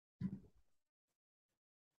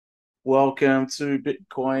Welcome to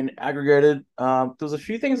Bitcoin Aggregated. There was a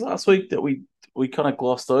few things last week that we kind of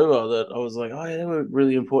glossed over that I was like, oh yeah, they were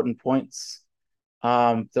really important points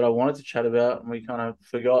that I wanted to chat about, and we kind of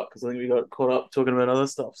forgot because I think we got caught up talking about other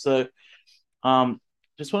stuff. So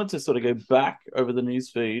just wanted to sort of go back over the news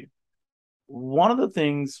feed. One of the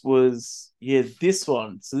things was, yeah, this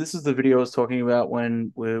one. So this is the video I was talking about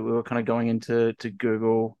when we were kind of going into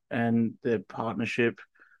Google and their partnership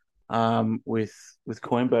with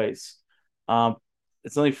Coinbase. Um,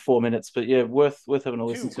 it's only 4 minutes, but yeah, worth having a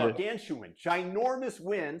listen Two to. Is gargantuan, ginormous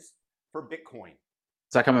wins for Bitcoin.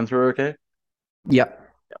 that coming through okay? Yep.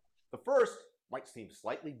 The first might seem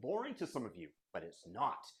slightly boring to some of you, but it's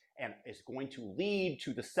not. And it's going to lead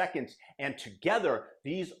to the second. And together,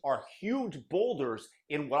 these are huge boulders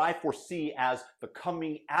in what I foresee as the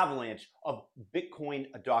coming avalanche of Bitcoin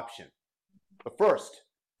adoption. The first,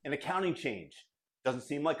 an accounting change. Doesn't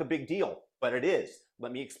seem like a big deal, but it is.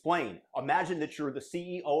 Let me explain. Imagine that you're the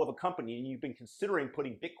CEO of a company and you've been considering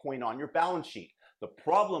putting Bitcoin on your balance sheet. The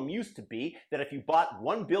problem used to be that if you bought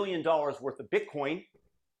 $1 billion worth of Bitcoin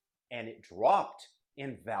and it dropped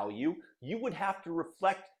in value, you would have to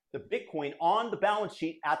reflect the Bitcoin on the balance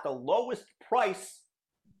sheet at the lowest price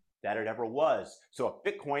that it ever was. So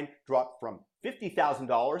if Bitcoin dropped from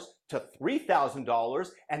 $50,000 to $3,000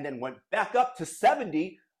 and then went back up to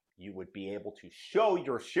 70, you would be able to show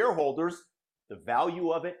your shareholders the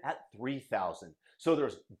value of it at 3,000. So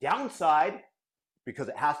there's downside because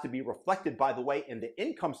it has to be reflected, by the way, in the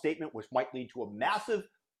income statement, which might lead to a massive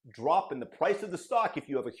drop in the price of the stock if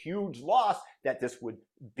you have a huge loss that this would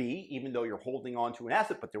be, even though you're holding on to an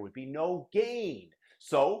asset, but there would be no gain.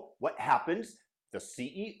 So what happens? The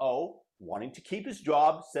CEO, wanting to keep his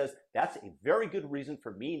job, says that's a very good reason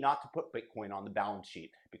for me not to put Bitcoin on the balance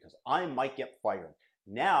sheet because I might get fired.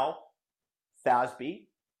 Now, FASB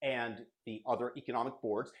and the other economic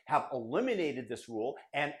boards have eliminated this rule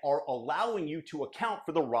and are allowing you to account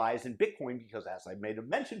for the rise in Bitcoin because, as I made a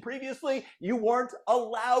mention previously, you weren't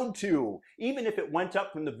allowed to. Even if it went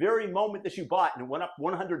up from the very moment that you bought and it went up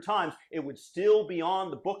 100 times, it would still be on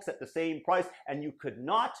the books at the same price, and you could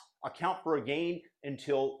not account for a gain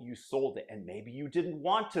until you sold it. And maybe you didn't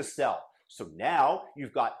want to sell. So now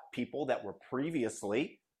you've got people that were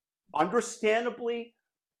previously understandably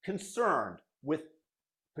concerned with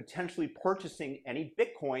potentially purchasing any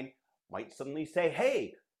Bitcoin might suddenly say,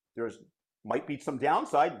 hey, there's might be some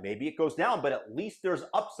downside, maybe it goes down, but at least there's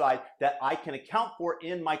upside that I can account for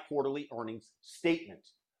in my quarterly earnings statement.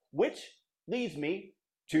 Which leads me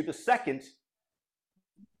to the second.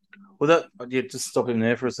 Well, that yeah, just stop him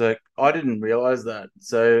there for a sec. I didn't realize that.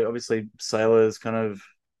 So obviously, sailors kind of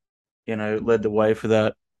led the way for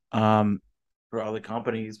that for other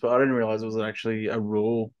companies, but I didn't realize it was actually a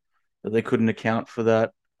rule that they couldn't account for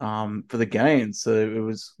that for the gains. So it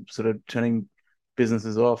was sort of turning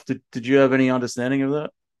businesses off. Did you have any understanding of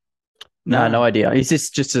that? No, No. no idea. Is this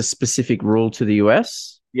just a specific rule to the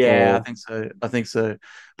US Yeah, I or think so. I think so.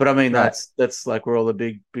 But I mean, right? that's like where all the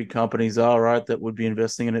big companies are, right? That would be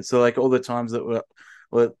investing in it. So like all the times that we're,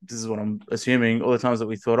 well, this is what I'm assuming. All the times that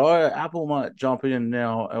we thought, oh, Apple might jump in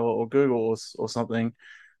now, or Google, or something.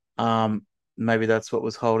 Um, Maybe that's what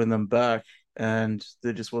was holding them back, and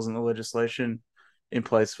there just wasn't the legislation in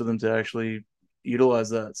place for them to actually utilize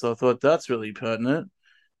that. So I thought that's really pertinent.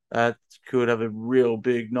 That could have a real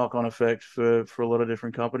big knock-on effect for a lot of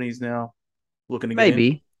different companies now looking to get in.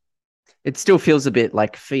 Maybe. It still feels a bit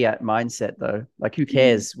like fiat mindset though. Like who Mm.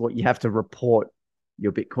 cares what you have to report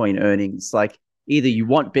your Bitcoin earnings? Like either you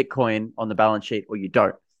want Bitcoin on the balance sheet or you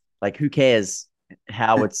don't. Like who cares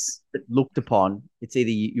how it's looked upon? It's either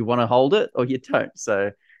you want to hold it or you don't.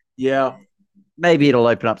 So Yeah, maybe it'll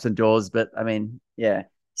open up some doors, but I mean, yeah,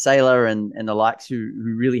 Sailor and the likes who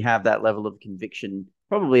really have that level of conviction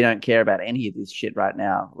probably don't care about any of this shit right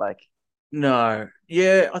now. Like, no,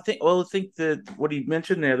 yeah, I think. Well, I think that what he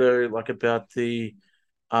mentioned there, though, like about the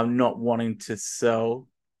not wanting to sell,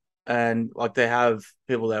 and like they have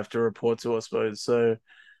people that have to report to, I suppose. So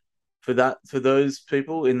for those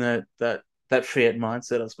people in that fiat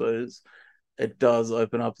mindset, I suppose it does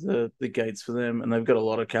open up the gates for them, and they've got a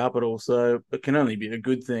lot of capital, so it can only be a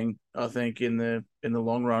good thing, I think, in the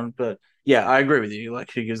long run. But yeah, I agree with you.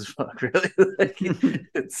 Like, who gives a fuck, really? Like,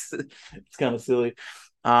 it's kind of silly.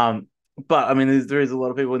 Um, but I mean, there is a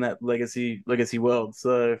lot of people in that legacy world,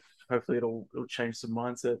 so hopefully it'll change some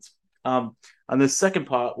mindsets. And the second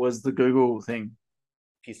part was the Google thing.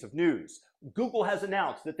 Piece of news. Google has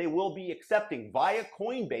announced that they will be accepting via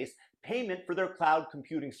Coinbase payment for their cloud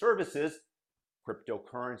computing services,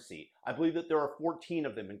 cryptocurrency. I believe that there are 14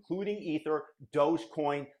 of them, including Ether,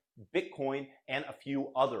 Dogecoin, Bitcoin, and a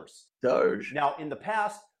few others. Doge. Now, in the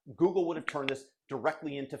past, Google would have turned this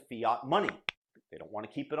directly into fiat money. They don't want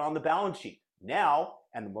to keep it on the balance sheet. Now,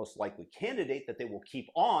 and the most likely candidate that they will keep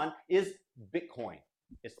on is Bitcoin.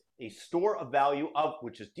 It's a store of value of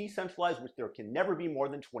which is decentralized, which there can never be more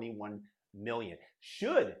than 21 million.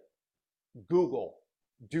 Should Google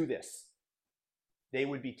do this, they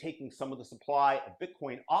would be taking some of the supply of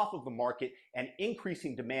Bitcoin off of the market and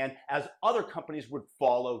increasing demand as other companies would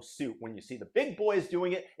follow suit. When you see the big boys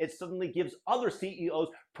doing it, it suddenly gives other CEOs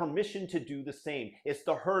permission to do the same. It's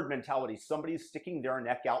the herd mentality. Somebody's sticking their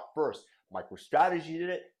neck out first. MicroStrategy did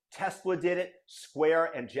it, Tesla did it,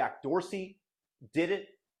 Square and Jack Dorsey did it,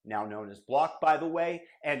 now known as Block, by the way,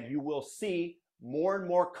 and you will see more and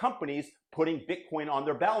more companies putting Bitcoin on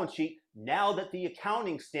their balance sheet now that the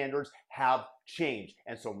accounting standards have changed.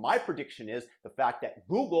 And so my prediction is the fact that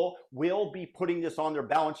Google will be putting this on their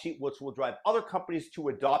balance sheet, which will drive other companies to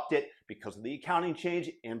adopt it because of the accounting change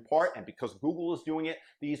in part, and because Google is doing it.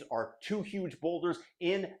 These are two huge boulders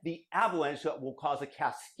in the avalanche that will cause a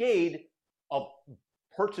cascade of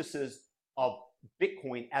purchases of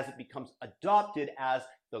Bitcoin as it becomes adopted as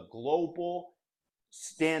the global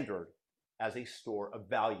standard as a store of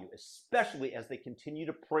value, especially as they continue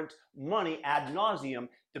to print money ad nauseum,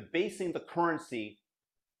 debasing the currency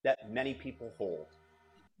that many people hold.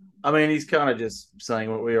 I mean, he's kind of just saying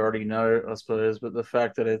what we already know, I suppose, but the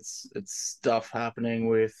fact that it's stuff happening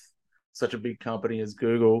with such a big company as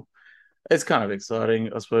Google, it's kind of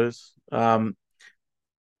exciting, I suppose. And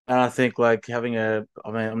I think like having I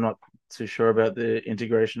mean, I'm not too sure about the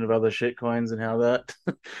integration of other shit coins and how that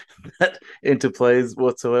that interplays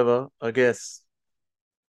whatsoever. I guess,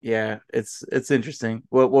 yeah, it's interesting.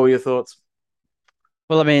 What were your thoughts?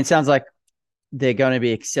 Well, I mean, it sounds like they're going to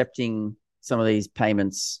be accepting some of these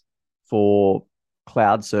payments for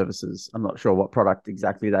cloud services. I'm not sure what product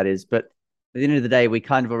exactly that is, but at the end of the day, we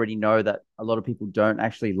kind of already know that a lot of people don't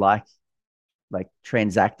actually like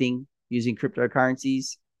transacting using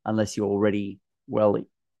cryptocurrencies unless you're already well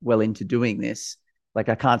into doing this. Like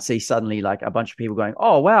I can't see suddenly like a bunch of people going,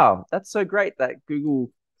 "Oh wow, that's so great that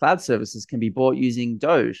Google Cloud services can be bought using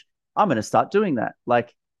Doge. I'm going to start doing that."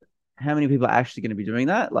 Like how many people are actually going to be doing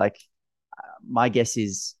that? Like my guess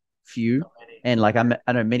is few. And like I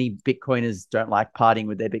know many Bitcoiners don't like parting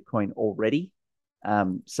with their Bitcoin already.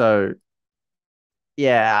 So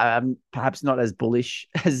yeah, I'm perhaps not as bullish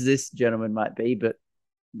as this gentleman might be, but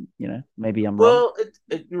maybe I'm wrong. Well,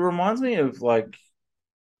 it reminds me of like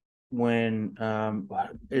when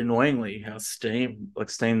annoyingly how Steam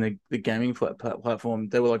the gaming platform,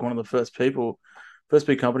 they were like one of the first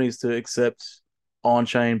big companies to accept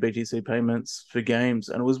on-chain BTC payments for games,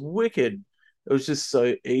 and it was wicked. It was just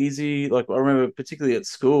so easy. Like I remember particularly at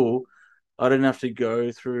school, I didn't have to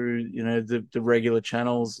go through the regular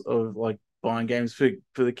channels of like buying games for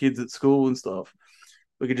the kids at school and stuff.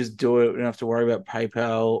 We could just do it. We didn't have to worry about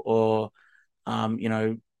PayPal or um, you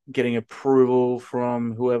know, getting approval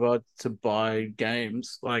from whoever to buy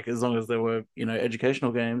games, like as long as they were,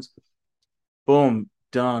 educational games. Boom,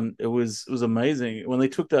 done. It was amazing. When they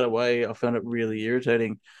took that away, I found it really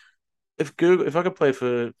irritating. If I could play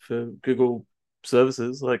for Google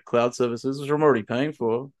services like cloud services, which I'm already paying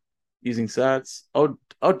for using Sats,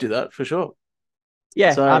 I'd do that for sure. Yeah,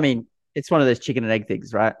 I So mean, it's one of those chicken and egg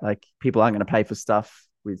things, right? Like people aren't going to pay for stuff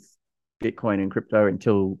with Bitcoin and crypto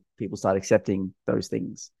until people start accepting those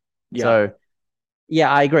things. yeah, So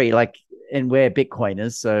yeah, I agree. Like, and we're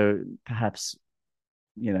Bitcoiners, so perhaps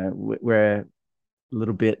we're a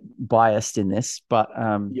little bit biased in this, but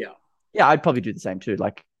yeah, yeah, I'd probably do the same too.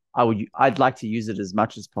 Like, I'd like to use it as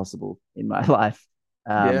much as possible in my life.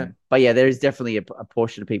 yeah, But yeah, there is definitely a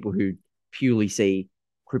portion of people who purely see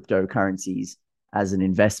cryptocurrencies as an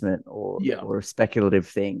investment yeah. or a speculative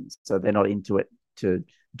thing. So they're not into it to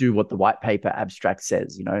do what the white paper abstract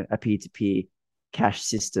says, a peer-to-peer cash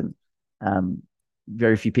system. Um,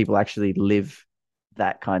 Very few people actually live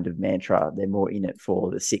that kind of mantra. They're more in it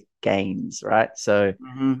for the sick gains, right? So,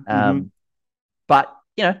 Mm-hmm, mm-hmm. um, but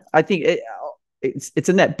I think it's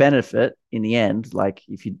a net benefit in the end. Like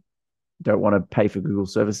if you don't want to pay for Google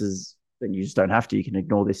services, then you just don't have to. You can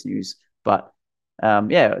ignore this news. But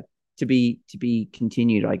yeah, to be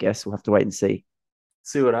continued, I guess we'll have to wait and see.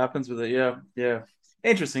 See what happens with it. Yeah, yeah.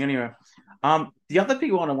 Interesting. Anyway, the other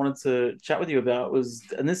big one I wanted to chat with you about was,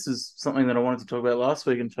 and this is something that I wanted to talk about last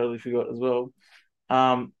week and totally forgot as well.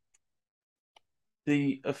 Um,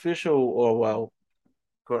 the official, or well,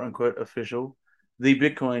 quote unquote official, the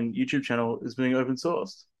Bitcoin YouTube channel is being open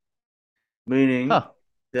sourced, meaning Huh.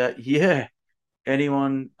 that yeah,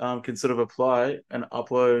 anyone can sort of apply and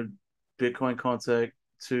upload Bitcoin content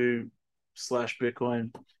to slash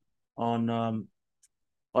Bitcoin on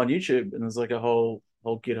on YouTube, and there's like a whole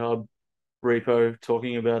whole GitHub repo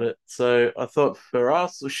talking about it. So I thought for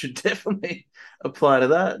us, we should definitely apply to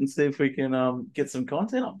that and see if we can get some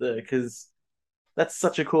content up there because that's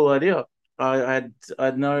such a cool idea. I had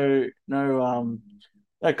no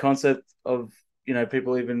concept of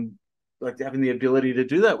people even like having the ability to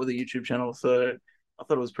do that with a YouTube channel. So I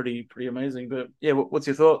thought it was pretty amazing. But yeah, what's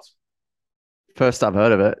your thoughts? First I've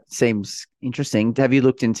heard of it. Seems interesting. Have you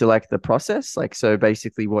looked into like the process? Like, so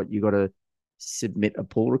basically, what you got to submit a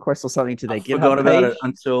pull request or something to I their forgot GitHub about it page?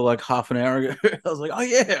 until like half an hour ago. I was like, oh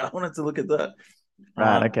yeah, I wanted to look at that.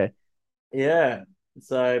 Right. Um, Okay. yeah.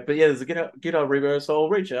 So, but yeah, there's a GitHub repo, so I'll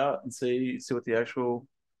reach out and see what the actual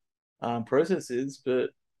process is.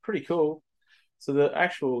 But pretty cool. So the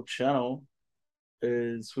actual channel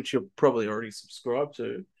is, which you're probably already subscribed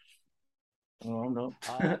to. Oh, I'm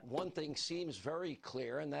not. One thing seems very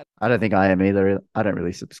clear, and that I don't think I am either. I don't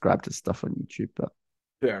really subscribe to stuff on YouTube, but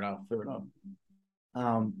Fair enough. Fair enough.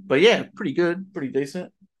 But yeah, pretty good, pretty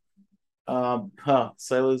decent.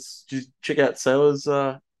 Sailors. Did you check out Sailors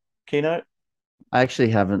keynote? I actually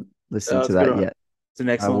haven't listened to It's a good that one. yet. It's an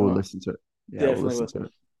I excellent will one. listen to it. Yeah, I will Definitely listen worth to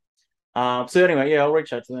it. it. So anyway, yeah, I'll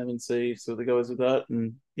reach out to them and see what the goes with that,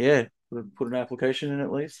 and yeah, put an application in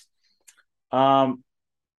at least. Um,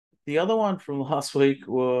 the other one from last week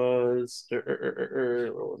was what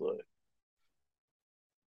was it?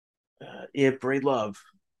 Yeah, Breed Love.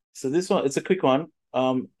 So this one, it's a quick one.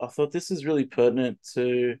 I thought this is really pertinent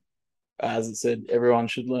to, as it said, everyone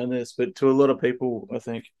should learn this, but to a lot of people, I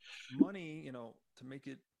think. Money, to make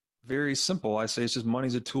it very simple, I say it's just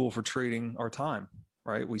money's a tool for trading our time,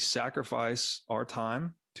 right? We sacrifice our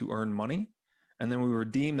time to earn money, and then we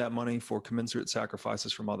redeem that money for commensurate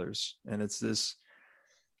sacrifices from others. And it's this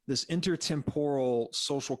intertemporal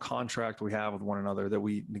social contract we have with one another that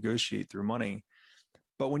we negotiate through money.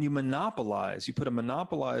 But when you monopolize, you put a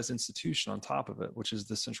monopolized institution on top of it, which is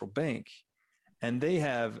the central bank, and they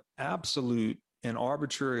have absolute and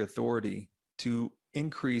arbitrary authority to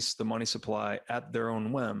increase the money supply at their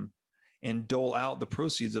own whim and dole out the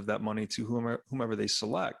proceeds of that money to whomever they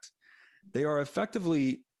select. They are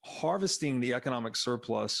effectively harvesting the economic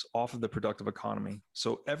surplus off of the productive economy.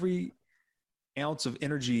 So every ounce of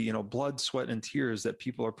energy, blood, sweat, and tears that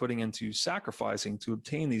people are putting into sacrificing to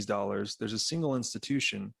obtain these dollars, there's a single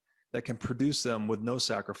institution that can produce them with no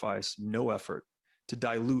sacrifice, no effort to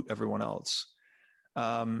dilute everyone else.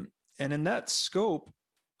 And in that scope,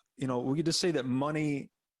 we could just say that money,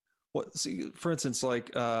 for instance, like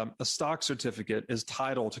a stock certificate is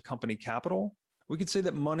title to company capital. We could say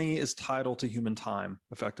that money is title to human time,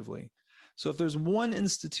 effectively. So if there's one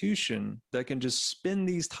institution that can just spin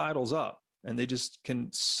these titles up and they just can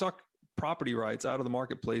suck property rights out of the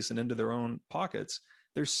marketplace and into their own pockets,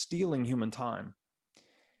 they're stealing human time.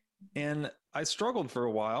 And I struggled for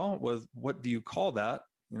a while with what do you call that?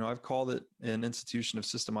 I've called it an institution of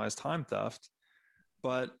systemized time theft,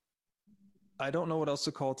 but I don't know what else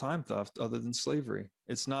to call time theft other than slavery.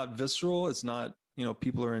 It's not visceral. It's not,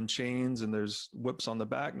 people are in chains and there's whips on the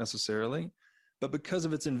back necessarily, but because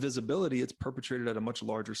of its invisibility, it's perpetrated at a much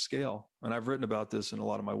larger scale. And I've written about this in a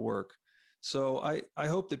lot of my work. So I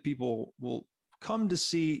hope that people will come to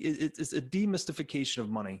see it's a demystification of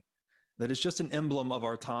money, that it's just an emblem of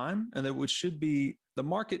our time, and that the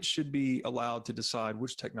market should be allowed to decide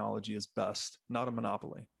which technology is best, not a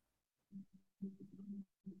monopoly.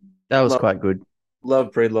 That was Love, quite good.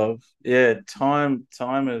 love, Breed Love. Yeah, time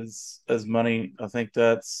as money. I think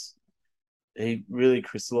he really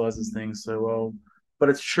crystallizes things so well. But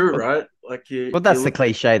it's true, Well, right? Like well, you that's the look.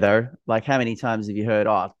 cliche though. Like, how many times have you heard,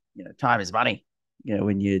 "Oh, time is money"?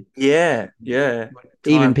 When you Yeah, even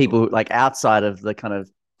time. people like outside of the kind of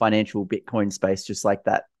financial Bitcoin space, just like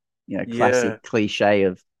that, Yeah, classic cliche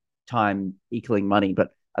of time equaling money.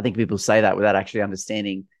 But I think people say that without actually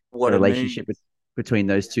understanding the what it relationship means. between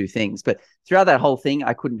those two things. But throughout that whole thing,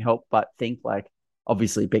 I couldn't help but think like,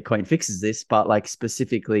 obviously, Bitcoin fixes this, but like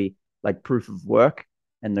specifically like proof of work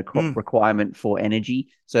and the Mm, requirement for energy.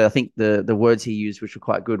 So I think the words he used, which were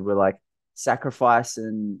quite good, were like sacrifice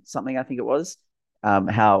and something. I think it was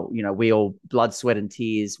how we all blood, sweat, and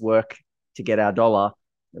tears work to get our dollar.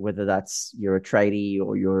 Whether that's you're a tradie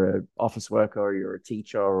or you're an office worker or you're a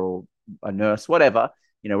teacher or a nurse, whatever.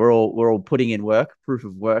 We're all putting in work, proof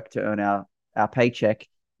of work to earn our paycheck.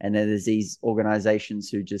 And then there's these organizations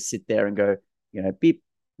who just sit there and go, beep,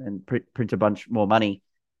 and print a bunch more money,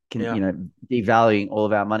 yeah. devaluing all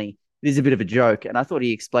of our money. It is a bit of a joke, and I thought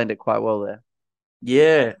he explained it quite well there.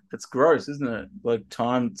 Yeah, it's gross, isn't it? Like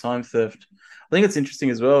time theft. I think it's interesting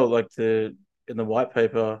as well, like the in the white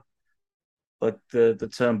paper, like the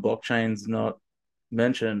term blockchain's not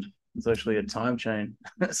mentioned. It's actually a time chain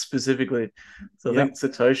specifically. So I Yep.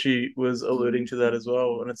 think Satoshi was alluding to that as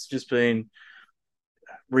well, and it's just been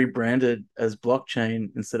rebranded as blockchain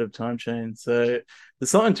instead of time chain. So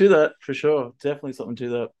there's something to that for sure. Definitely something to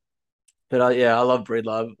that. But yeah, I love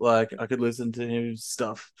Breedlove. Like I could listen to his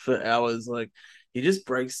stuff for hours. Like he just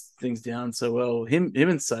breaks things down so well. Him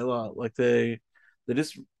and Sailor, like they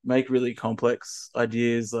just make really complex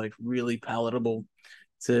ideas like really palatable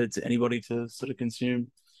to anybody to sort of consume.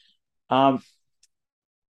 Um,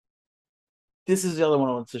 this is the other one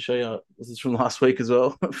I wanted to show you. This is from last week as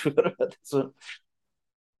well. I forgot about this one.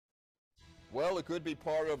 Well, it could be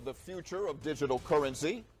part of the future of digital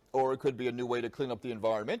currency, or it could be a new way to clean up the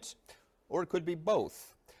environment, or it could be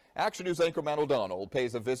both. Action News anchor Matt O'Donnell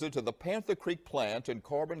pays a visit to the Panther Creek plant in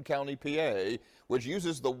Carbon County, PA, which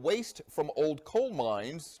uses the waste from old coal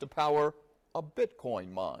mines to power a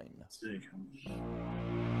Bitcoin mine.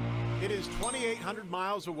 It is 2,800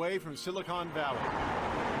 miles away from Silicon Valley.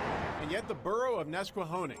 And yet the borough of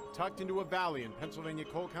Nesquehoning, tucked into a valley in Pennsylvania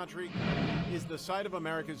coal country, is the site of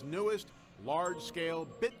America's newest large-scale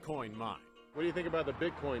Bitcoin mine. What do you think about the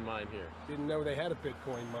Bitcoin mine here? Didn't know they had a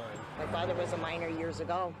Bitcoin mine. My father was a miner years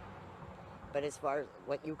ago, but as far as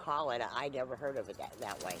what you call it, I never heard of it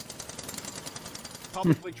that way.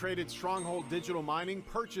 Publicly traded Stronghold Digital Mining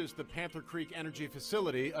purchased the Panther Creek Energy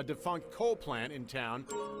Facility, a defunct coal plant in town,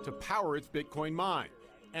 to power its Bitcoin mine.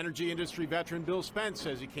 Energy industry veteran Bill Spence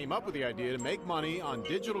says he came up with the idea to make money on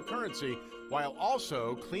digital currency while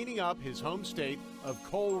also cleaning up his home state of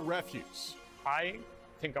coal refuse. I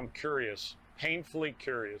think I'm curious, painfully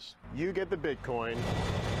curious. You get the Bitcoin,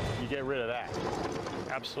 you get rid of that.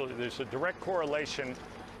 Absolutely. There's a direct correlation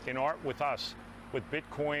with us, with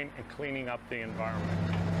Bitcoin and cleaning up the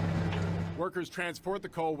environment. Workers transport the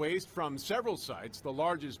coal waste from several sites, the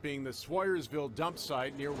largest being the Swoyersville dump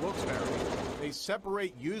site near Wilkes-Barre. They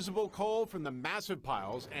separate usable coal from the massive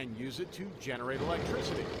piles and use it to generate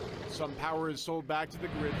electricity. Some power is sold back to the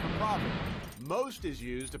grid for profit. Most is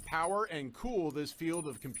used to power and cool this field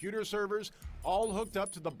of computer servers, all hooked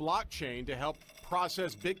up to the blockchain to help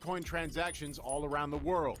process Bitcoin transactions all around the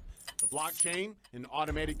world. The blockchain, an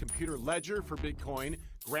automated computer ledger for Bitcoin,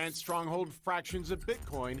 grants Stronghold fractions of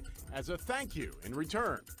Bitcoin as a thank you in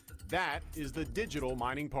return. That is the digital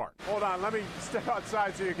mining part. Hold on, let me step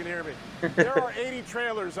outside so you can hear me. There are 80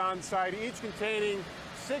 trailers on site, each containing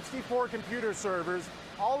 64 computer servers,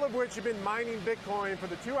 all of which have been mining Bitcoin for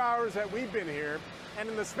the 2 hours that we've been here. And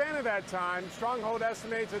in the span of that time, Stronghold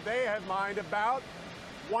estimates that they have mined about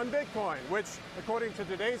 1 Bitcoin, which, according to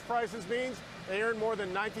today's prices, means they earn more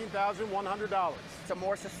than $19,100. It's a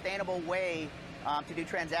more sustainable way to do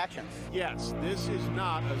transactions. Yes, this is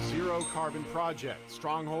not a zero carbon project.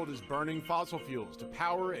 Stronghold is burning fossil fuels to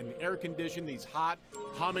power and air condition these hot,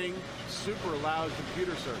 humming, super loud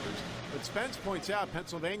computer servers. But Spence points out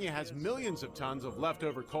Pennsylvania has millions of tons of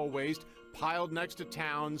leftover coal waste piled next to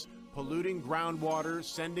towns, polluting groundwater,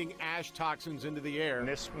 sending ash toxins into the air. And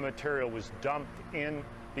this material was dumped in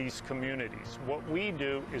these communities. What we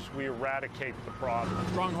do is we eradicate the problem.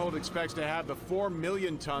 Stronghold expects to have the 4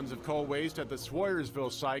 million tons of coal waste at the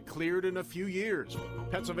Swoyersville site cleared in a few years.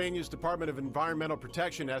 Pennsylvania's Department of Environmental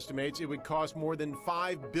Protection estimates it would cost more than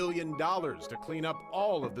 $5 billion to clean up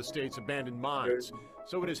all of the state's abandoned mines.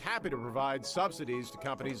 So it is happy to provide subsidies to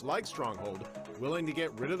companies like Stronghold, willing to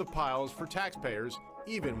get rid of the piles for taxpayers,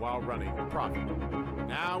 even while running a profit.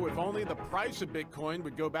 Now, if only the price of Bitcoin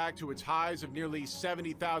would go back to its highs of nearly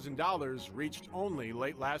 $70,000 reached only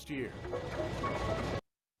late last year.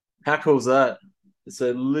 How cool is that?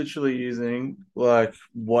 So literally using like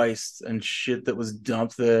waste and shit that was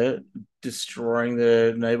dumped there, destroying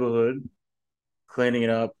their neighborhood, cleaning it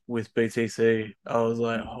up with BTC. I was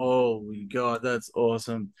like, holy God, that's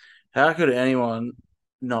awesome. How could anyone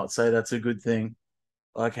not say that's a good thing?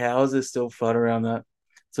 Like, how is there still fun around that?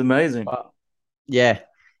 It's amazing. Yeah.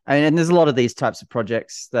 I mean, and there's a lot of these types of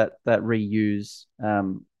projects that reuse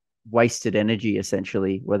wasted energy,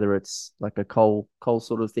 essentially, whether it's like a coal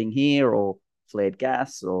sort of thing here, or flared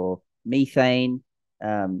gas, or methane,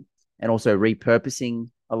 and also repurposing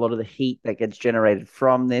a lot of the heat that gets generated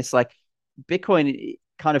from this. Like, Bitcoin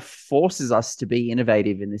kind of forces us to be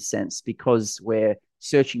innovative in this sense, because we're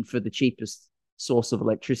searching for the cheapest source of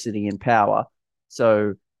electricity and power.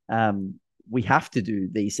 So we have to do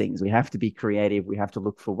these things. We have to be creative. We have to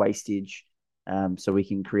look for wastage, so we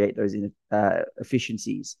can create those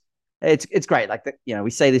efficiencies. It's great. Like, we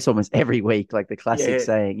say this almost every week, like the classic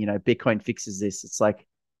saying, Bitcoin fixes this. It's like,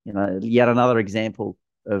 yet another example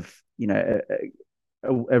of,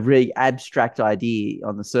 a really abstract idea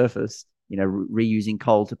on the surface, reusing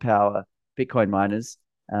coal to power Bitcoin miners.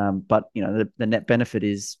 But the net benefit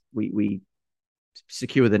is we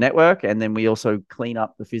secure the network, and then we also clean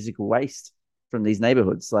up the physical waste from these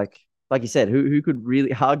neighborhoods. Like you said, who could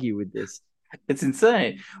really argue with this? It's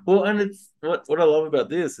insane. Well, and it's what I love about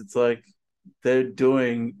this. It's like they're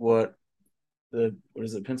doing what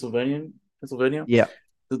is it, Pennsylvania, Yeah,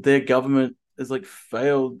 that their government has like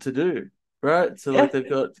failed to do, right? So yeah, like they've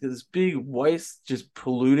got this big waste just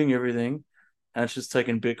polluting everything, and it's just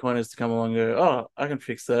taking Bitcoiners to come along and go, oh, I can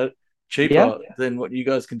fix that yeah, cheaper than what you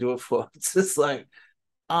guys can do it for. It's just like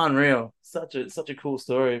unreal. Such a cool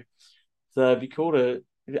story. So it'd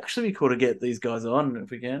actually be cool to get these guys on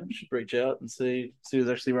if we can. We should reach out and see who's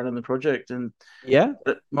actually running the project, and yeah,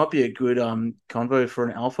 it might be a good convo for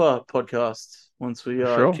an alpha podcast once we for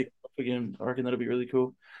sure. kick off again. I reckon that'd be really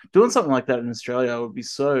cool. Doing something like that in Australia would be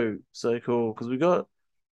so cool because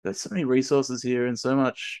there's so many resources here and so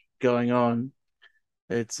much going on.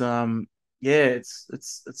 It's yeah, it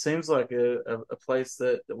seems like a place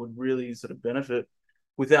that would really sort of benefit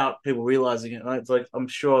without people realizing it. Right? It's like I'm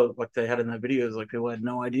sure like they had in their videos, like people had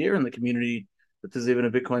no idea in the community that there's even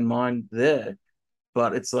a Bitcoin mine there,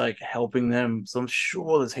 but it's like helping them. So I'm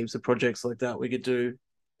sure there's heaps of projects like that we could do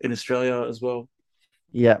in Australia as well.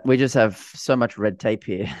 Yeah, we just have so much red tape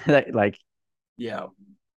here that like Yeah.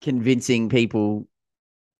 convincing people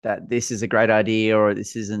that this is a great idea or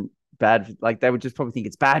this isn't bad. Like they would just probably think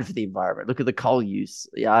it's bad for the environment. Look at the coal use.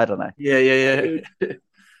 Yeah, I don't know. Yeah.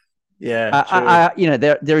 Yeah, true.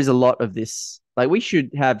 There is a lot of this. Like we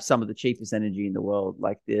should have some of the cheapest energy in the world.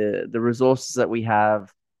 Like the resources that we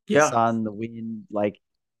have, the Yeah. sun, the wind, like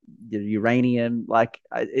the uranium. Like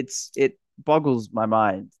it boggles my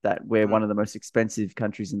mind that we're one of the most expensive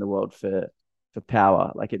countries in the world for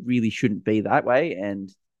power. Like it really shouldn't be that way. And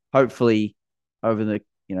hopefully, over the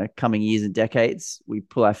coming years and decades, we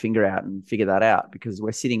pull our finger out and figure that out because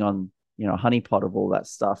we're sitting on a honeypot of all that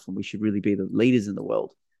stuff, and we should really be the leaders in the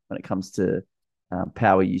world when it comes to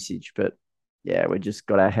power usage. But yeah, we just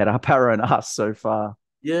got our head up our own ass so far.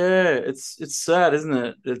 Yeah, it's sad, isn't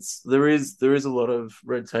it? There is a lot of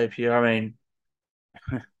red tape here. I mean,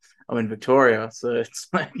 I'm in Victoria, so it's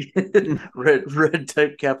like red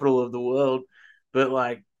tape capital of the world. But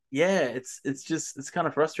like, yeah, it's kind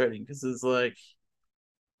of frustrating because there's like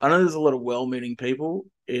I know there's a lot of well-meaning people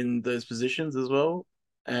in those positions as well,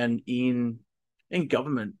 and in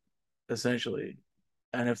government essentially.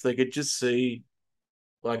 And if they could just see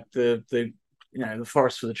like the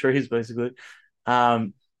forest for the trees, basically,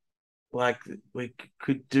 um, like we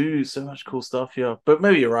could do so much cool stuff here. But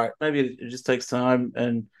maybe you're right. Maybe it just takes time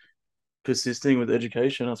and persisting with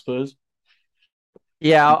education, I suppose.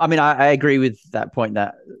 Yeah, I mean, I agree with that point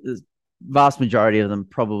that the vast majority of them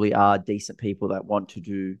probably are decent people that want to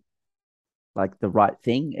do like the right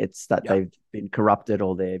thing. It's that Yeah. they've been corrupted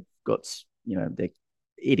or they've got, they're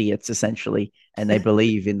idiots essentially, and they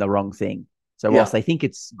believe in the wrong thing. So whilst Yeah. they think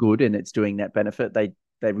it's good and it's doing net benefit, they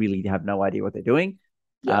really have no idea what they're doing.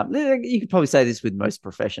 Yeah. You could probably say this with most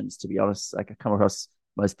professions, to be honest. Like I come across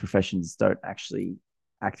most professions don't actually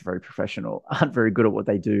act very professional, aren't very good at what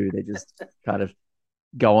they do. They just kind of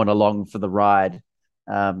going along for the ride.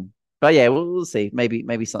 But yeah, we'll see.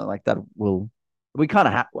 Maybe something like that will. We kind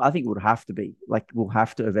of I think it would have to be like we'll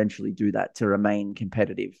have to eventually do that to remain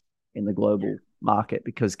competitive in the global market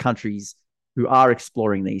because countries who are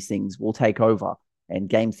exploring these things will take over, and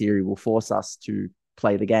game theory will force us to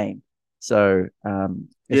play the game. So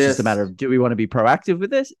it's just a matter Yes. of do we want to be proactive with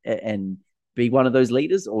this and be one of those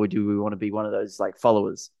leaders, or do we want to be one of those like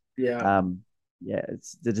followers? Yeah. Yeah,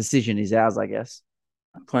 it's the decision is ours, I guess.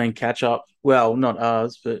 Playing catch up. Well, not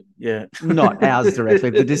ours, but yeah. Not ours directly.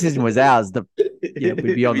 If the decision was ours, we'd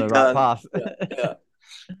be on Be the right done. path.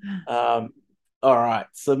 Yeah. All right.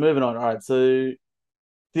 So moving on. All right. So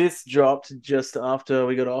this dropped just after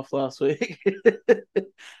we got off last week.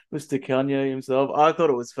 Mr. Kanye himself. I thought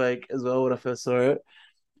it was fake as well when I first saw it.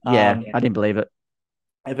 Yeah, I didn't believe it.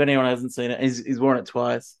 If anyone hasn't seen it, he's worn it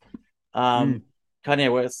twice. Mm.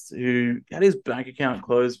 Kanye West, who had his bank account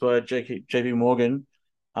closed by JP Morgan,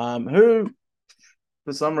 who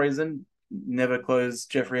for some reason never closed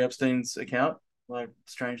Jeffrey Epstein's account, like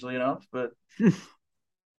strangely enough, but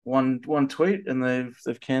one tweet and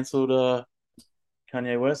they've cancelled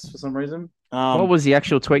Kanye West for some reason. What was the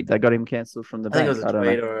actual tweet that got him cancelled from the I think it bank? was a I don't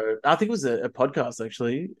know. tweet or I think it was a podcast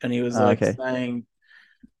actually, and he was Oh, like okay. saying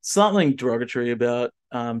something derogatory about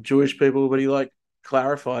Jewish people, but he like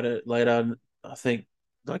clarified it later. I think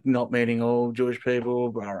like not meaning all Jewish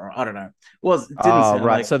people. I don't know. It didn't Oh, sound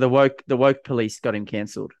right. like So the woke police got him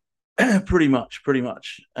cancelled. pretty much.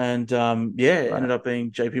 And yeah, it Right. ended up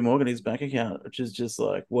being JP Morgan his bank account, which is just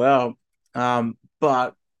like wow.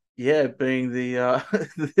 But yeah, being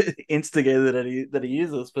the instigator that he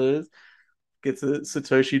is, I suppose, gets a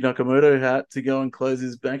Satoshi Nakamoto hat to go and close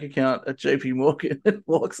his bank account at JP Morgan and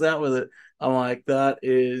walks out with it. I'm like,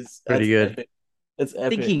 Pretty that's good. epic. It's I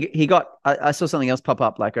think epic. he got. I saw something else pop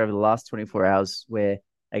up like over the last 24 hours where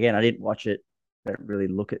again I didn't watch it. I don't really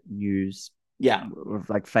look at news Yeah. of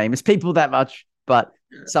like famous people that much, but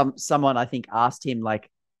someone I think asked him like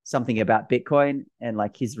something about Bitcoin, and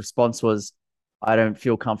like his response was, "I don't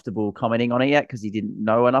feel comfortable commenting on it yet because he didn't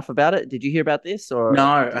know enough about it." Did you hear about this, No, or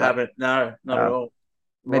I did I? haven't. No, not at Uh, all.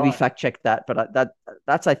 Maybe Right. fact check that, but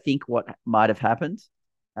that's I think what might have happened.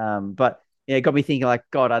 But yeah, it got me thinking like,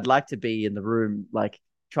 God, I'd like to be in the room like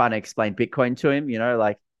trying to explain Bitcoin to him.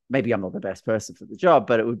 Like maybe I'm not the best person for the job,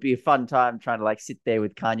 but it would be a fun time trying to like sit there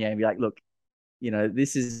with Kanye and be like, look,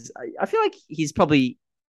 this is. I feel like he's probably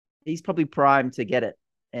primed to get it,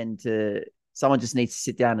 and to someone just needs to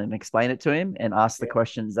sit down and explain it to him and ask the Yeah.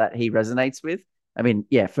 questions that he resonates with. I mean,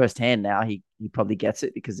 yeah, firsthand now he probably gets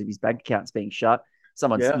it because of his bank accounts being shut.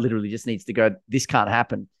 Someone Yeah. literally just needs to go, this can't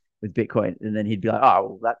happen with Bitcoin, and then he'd be like, oh,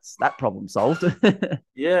 well, that's that problem solved.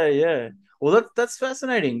 Yeah, yeah. Well, that's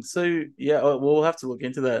fascinating. So yeah, we'll have to look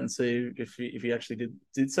into that and see if he actually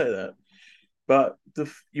did say that. But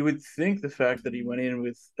you would think the fact that he went in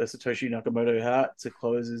with a Satoshi Nakamoto hat to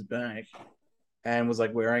close his bank and was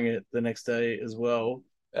like wearing it the next day as well,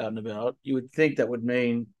 out and about, you would think that would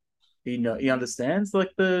mean he understands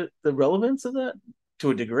like the relevance of that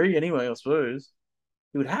to a degree anyway, I suppose.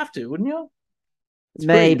 You would have to, wouldn't you? It's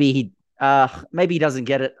pretty maybe he doesn't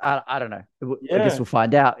get it. I don't know. I guess yeah. we'll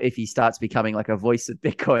find out if he starts becoming like a voice of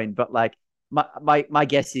Bitcoin. But like my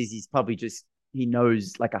guess is he's probably just he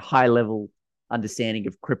knows like a high level understanding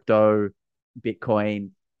of crypto,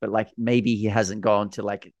 Bitcoin, but like maybe he hasn't gone to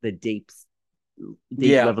like the deep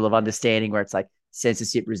Yeah. level of understanding where it's like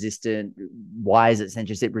censorship resistant. Why is it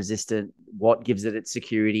censorship resistant? What gives it its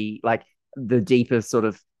security? Like the deeper sort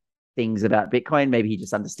of things about Bitcoin. Maybe he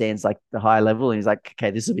just understands like the high level and he's like,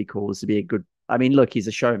 okay, this will be cool. This will be a good. I mean, look, he's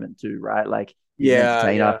a showman too, right? Like he's an Yeah,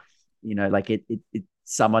 entertainer. yeah. Like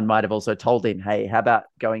someone might have also told him, hey, how about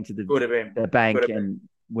going to Could have been. the Could bank have been. and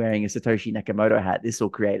wearing a Satoshi Nakamoto hat? This will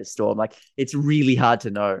create a storm. Like it's really hard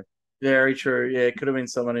to know. Very true. Yeah, it could have been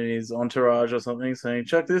someone in his entourage or something saying,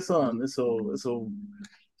 "Check this on. This will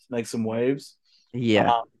make some waves."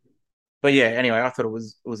 Yeah. Uh, but yeah, anyway, I thought it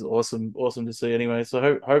was awesome to see. Anyway,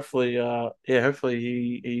 so hopefully, hopefully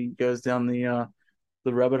he goes down the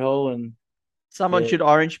rabbit hole and Someone yeah, should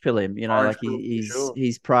orange pill him. orange Like pill for he's sure.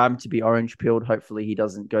 he's primed to be orange pilled. Hopefully, he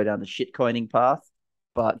doesn't go down the shit coining path.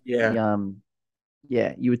 But Yeah,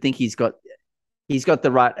 yeah, you would think he's got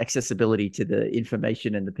the right accessibility to the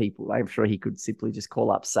information and the people. I'm sure he could simply just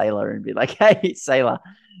call up Sailor and be like, "Hey, Sailor,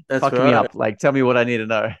 that's fuck me right. up. Like, tell me what I need to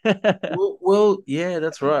know." Well, yeah,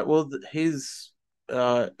 that's right. Well, his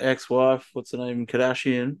ex-wife, what's her name,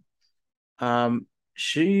 Kardashian, um,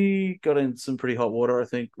 she got in some pretty hot water, I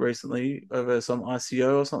think, recently over some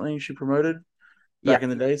ICO or something she promoted Yeah, back in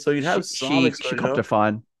the day. So you'd have she some she she copped exposure. a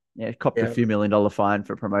fine. Yeah, copped a Yeah, few $1 million fine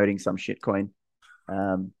for promoting some shit coin.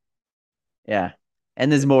 Um, Yeah.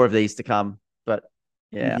 And there's more of these to come. But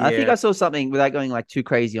yeah, I think yeah, I saw something without going like too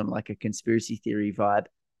crazy on like a conspiracy theory vibe.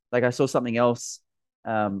 Like I saw something else.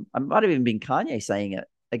 I might have even been Kanye saying it.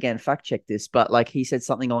 Again, fact check this, but like he said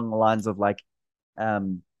something along the lines of like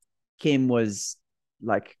um Kim was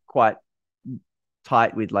like quite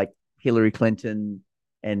tight with like Hillary Clinton,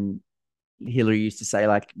 and Hillary used to say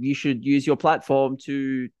like you should use your platform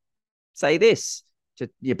to say this.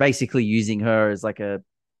 You're basically using her as like a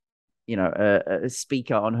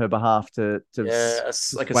speaker on her behalf to yeah.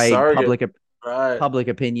 Like a persuade surrogate, right? public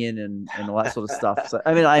opinion and all that sort of stuff. So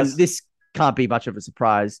I mean, That's this can't be much of a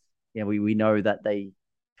surpase. We know that they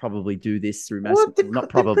probably do this through massive, what the, well, not the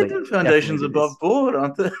probably, Clinton definitely Foundation's do above this. board,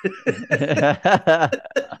 aren't they?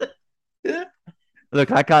 Yeah.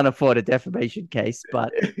 Look, I can't afford a defamation case,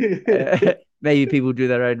 but uh, maybe people do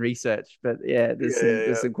their own research. But yeah, there's Yeah, some yeah, there's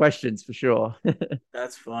yeah. some questions for sure.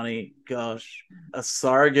 That's funny. Gosh, a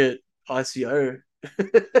surrogate ICO,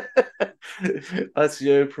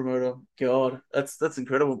 ICO promoter. God, that's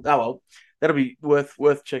incredible. Oh well, that'll be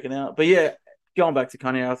worth checking out. But yeah, going back to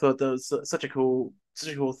Kanye, I thought that was such a cool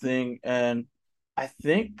thing, and I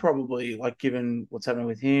think probably like given what's happening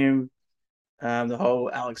with him, the whole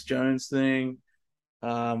Alex Jones thing.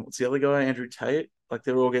 What's the other guy? Andrew Tate. Like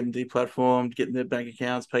they're all getting deplatformed, getting their bank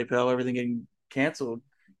accounts, PayPal, everything getting cancelled.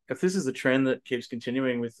 If this is a trend that keeps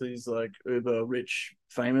continuing with these like uber rich,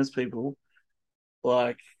 famous people,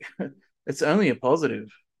 like it's only a positive,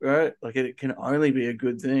 right? Like it can only be a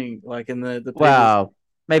good thing. Like in the people. Wow,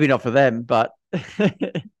 maybe not for them, but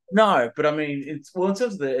No, but I mean, it's well in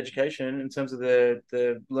terms of the education, in terms of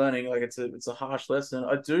the learning, like it's a harsh lesson.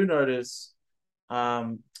 I do notice,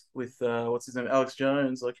 with what's his name, Alex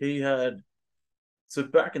Jones, like he had so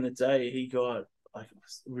back in the day he got like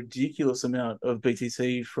a ridiculous amount of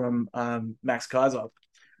BTC from Max Kaiser.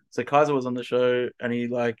 So Kaiser was on the show and he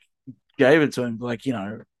like gave it to him like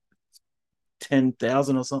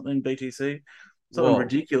 10,000 or something BTC, something Whoa.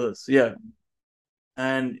 ridiculous, yeah.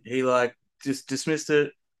 And he like just dismissed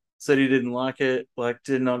it, said he didn't like it, like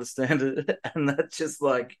didn't understand it, and that just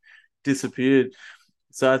like disappeared.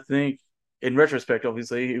 So I think in retrospect,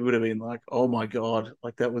 obviously, it would have been like, oh my God,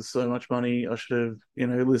 like that was so much money. I should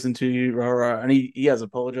have, listened to you, rah, rah. And he has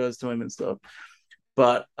apologized to him and stuff.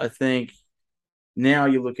 But I think now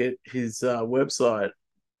you look at his website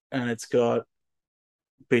and it's got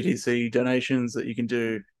BTC donations that you can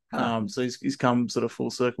do. Huh. So he's come sort of full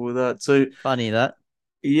circle with that. So Funny that.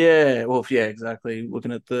 yeah, well, yeah, exactly.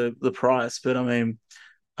 Looking at the price, but I mean,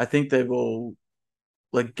 I think they've all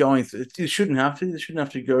like going through. You shouldn't have to. They shouldn't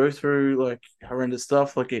have to go through like horrendous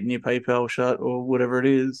stuff, like getting your PayPal shut or whatever it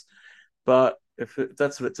is. But if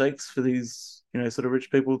that's what it takes for these, sort of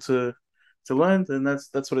rich people to learn, then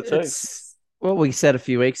that's what it takes. It's what we said a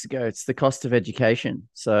few weeks ago. It's the cost of education. Yeah,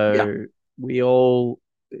 So we all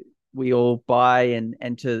we all buy and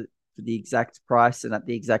enter for the exact price and at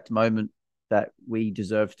the exact moment that we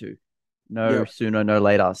deserve to. No yeah, sooner, no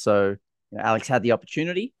later. So Alex had the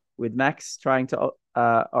opportunity with Max trying to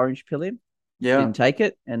orange pill him, yeah. didn't take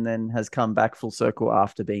it, and then has come back full circle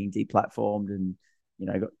after being deplatformed and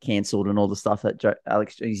got cancelled and all the stuff that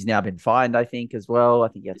Alex. He's now been fined, I think, as well. I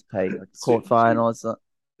think he had to pay like a court fine or something.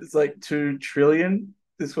 It's like 2 trillion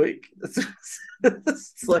this week.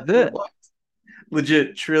 It's like The, what?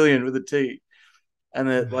 Legit trillion with a T,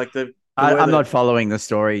 and like the way I'm that not following the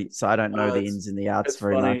story, so I don't know the it's ins and the outs it's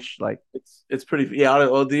very funny. much. Like, It's pretty, yeah.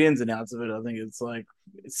 Well, the ins and outs of it, I think it's like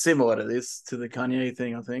it's similar to the Kanye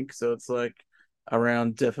thing. I think so. It's like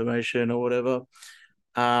around defamation or whatever.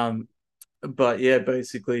 Um, but yeah,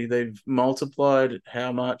 basically they've multiplied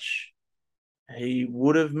how much he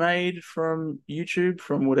would have made from YouTube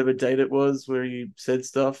from whatever date it was where he said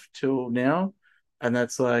stuff till now, and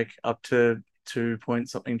that's like up to 2 point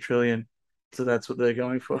something trillion. So that's what they're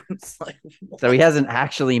going for. It's like so what? he hasn't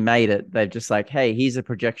actually made it. They've just like, hey, here's a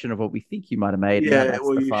projection of what we think you might have made. Now Yeah, that's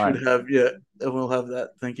well, the you should fine. have, yeah, and we'll have that.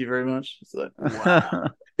 Thank you very much. It's like, wow.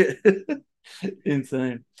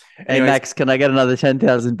 Insane. Hey Anyways, Max, can I get another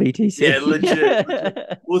 10,000 BTC? yeah,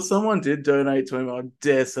 legit. Well, someone did donate to him. I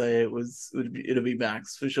dare say it'd be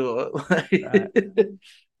Max for sure. Right.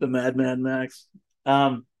 The Madman Max.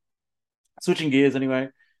 Um, Switching gears anyway.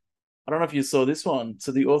 I don't know if you saw this one.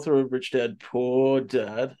 So the author of Rich Dad Poor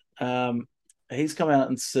Dad, he's come out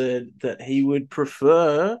and said that he would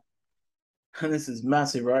prefer, and this is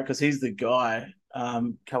massive, right? Because he's the guy.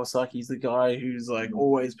 Kawasaki's the guy who's like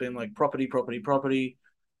always been like property, property, property,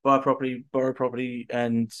 buy property, borrow property,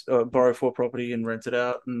 and borrow for property and rent it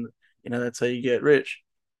out, and that's how you get rich.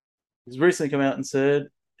 He's recently come out and said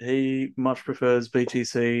he much prefers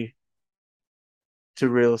BTC to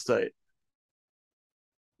real estate.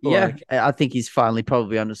 Yeah, Like, I think he's finally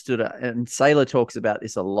probably understood it. And Saylor talks about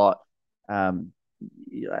this a lot. Um,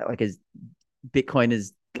 like as Bitcoin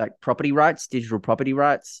is like property rights, digital property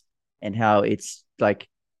rights, and how it's like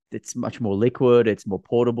it's much more liquid, it's more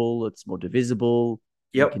portable, it's more divisible.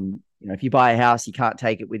 You yep, can, if you buy a house, you can't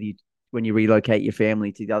take it with you when you relocate your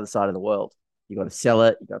family to the other side of the world. You got to sell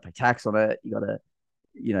it, you got to pay tax on it, you got to,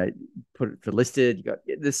 put it for listed. You got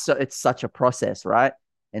this. It's such a process, right?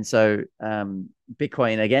 And so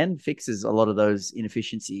Bitcoin again fixes a lot of those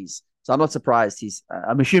inefficiencies. So I'm not surprised.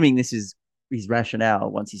 I'm assuming this is his rationale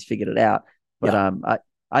once he's figured it out. But yeah.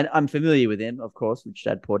 I'm familiar with him, of course, Rich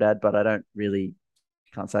Dad Poor Dad, but I don't really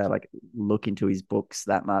can't say I like look into his books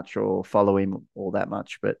that much or follow him all that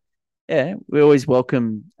much. But yeah, we always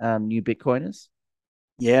welcome new Bitcoiners.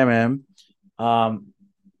 Yeah, man. Um,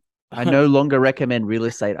 I no longer recommend real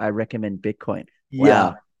estate. I recommend Bitcoin. yeah,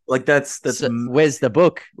 Wow. like that's So where's the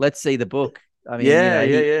book? Let's see the book. I mean, yeah,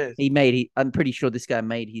 yeah, yeah. I'm pretty sure this guy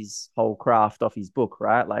made his whole craft off his book,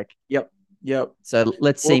 right? Like, Yep, yep. so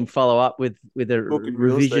let's see him follow up with a Book in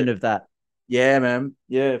real revision estate. of that. Yeah, man.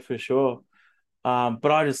 Yeah, for sure.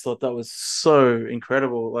 But I just thought that was so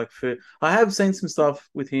incredible. Like I have seen some stuff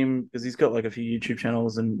with him because he's got like a few YouTube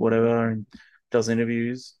channels and whatever and does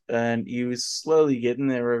interviews and he was slowly getting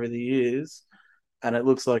there over the years. And it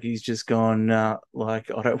looks like he's just gone, like,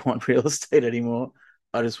 I don't want real estate anymore.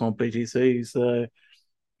 I just want BTC. So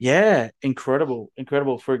yeah, incredible,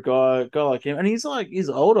 incredible for a guy like him. And he's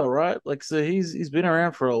older, right? Like so he's been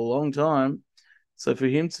around for a long time. So for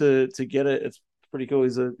him to get it, it's pretty cool.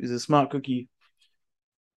 He's a smart cookie.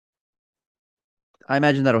 I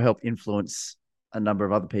imagine that'll help influence a number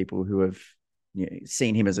of other people who have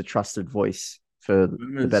seen him as a trusted voice for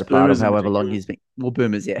the better part of Boomers in however long particular. he's been. Well,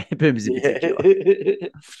 boomers, yeah, boomers in particular.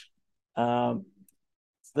 Yeah.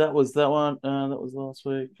 So that was that one. That was last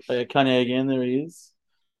week. Oh, yeah, Kanye again. There he is.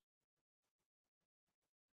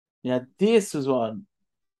 Yeah, this was one.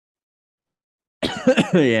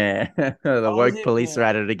 Yeah, the Oh, woke yeah, police are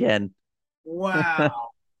man. at it again. Wow.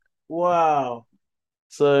 Wow.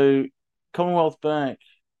 So, Commonwealth Bank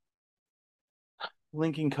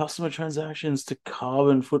linking customer transactions to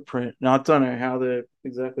carbon footprint. Now, I don't know how they're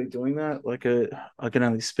exactly doing that. I can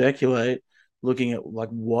only speculate, looking at like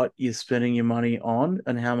what you're spending your money on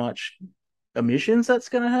and how much emissions that's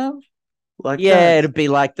going to have. Like Yeah, that's it'd be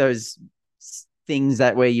like those things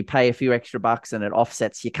that where you pay a few extra bucks and it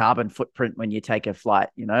offsets your carbon footprint when you take a flight.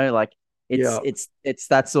 Like it's yeah, it's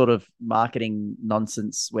that sort of marketing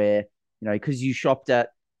nonsense where because you shopped at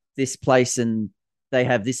this place and they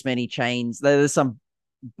have this many chains. There's some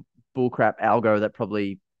bullcrap algo that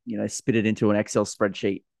probably spit it into an Excel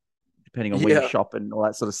spreadsheet depending on where you yeah, shop and all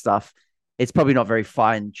that sort of stuff. It's probably not very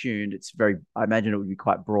fine tuned. I imagine it would be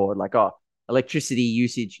quite broad. Like, oh, electricity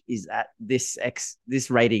usage is at this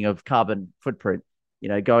rating of carbon footprint.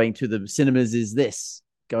 Going to the cinemas is this,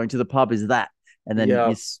 going to the pub is that, and then yeah.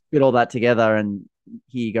 you spit all that together, and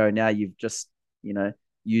here you go. Now you've just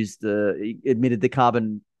used admitted the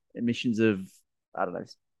carbon emissions of, I don't know,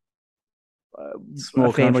 a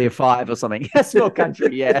Small family of country. 5 or something. A small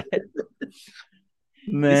country, yeah.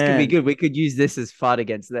 This could be Man. good. We could use this as fight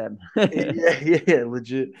against them. Yeah, yeah,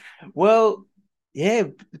 legit. Well, yeah,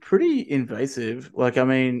 pretty invasive. Like, I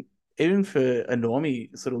mean, even for a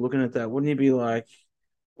normie sort of looking at that, wouldn't you be like,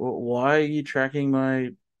 why are you tracking my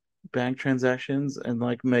bank transactions and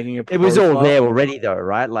like making a It was all profile? there already, though,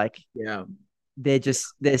 right? Like Yeah,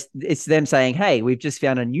 it's them saying, "Hey, we've just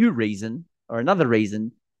found a new reason or another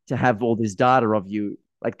reason to have all this data of you."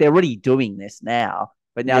 Like they're already doing this now,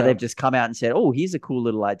 but now yeah, they've just come out and said, "Oh, here's a cool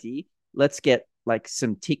little idea. Let's get like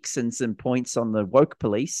some ticks and some points on the woke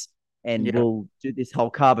police, and yeah. we'll do this whole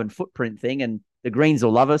carbon footprint thing. And the Greens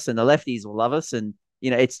will love us, and the lefties will love us, and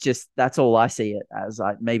it's just that's all I see it as.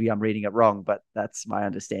 Maybe I'm reading it wrong, but that's my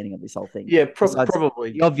understanding of this whole thing. Yeah, Besides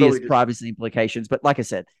probably, the obvious probably just privacy implications, but like I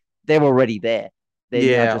said, they're already there. They're now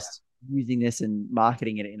yeah, just using this and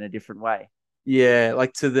marketing it in a different way. yeah.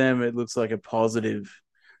 Like to them, it looks like a positive.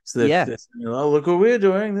 So Yeah. they're saying, "Oh, look what we're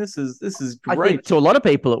doing. This is I think great." to a lot of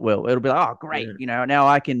people it will. It'll be like, oh, great. Yeah, Now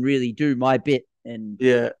I can really do my bit. And,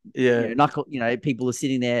 yeah, yeah, people are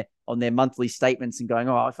sitting there on their monthly statements and going,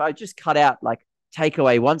 oh, if I just cut out like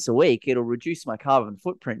takeaway once a week, it'll reduce my carbon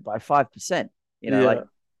footprint by 5%. yeah. Like,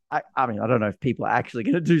 I mean, I don't know if people are actually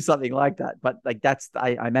going to do something like that, but like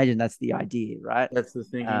I imagine that's the idea, right? That's the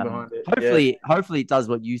thinking behind it. Yeah, Hopefully it does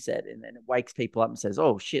what you said, and then it wakes people up and says,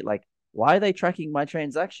 "Oh shit! Like, why are they tracking my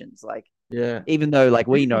transactions?" Like, yeah. even though like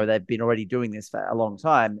we know they've been already doing this for a long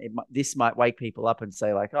time, this might wake people up and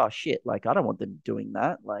say like, "Oh shit! Like, I don't want them doing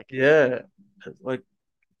that." Like, Yeah, like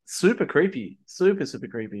super creepy, super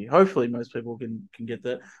creepy. Hopefully, most people can get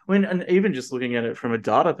that. I mean, and even just looking at it from a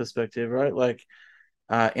data perspective, right? Like,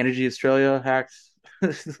 Energy Australia hacked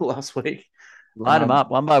last week. line them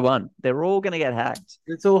up one by one. They're all going to get hacked.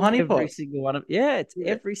 It's all Every honeypot. single one of it's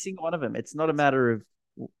Yeah, every single one of them. It's not a matter of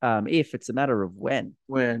if, it's a matter of when.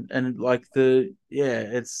 when and like it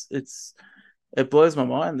blows my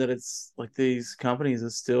mind that it's like these companies are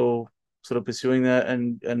still sort of pursuing that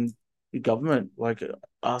and the government like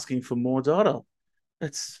asking for more data. Yeah,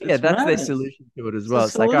 It's that's their madness. solution to it as It's a well.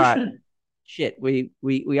 It's like, all right, solution. shit,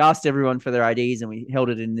 we asked everyone for their IDs and we held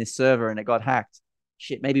it in this server and it got hacked.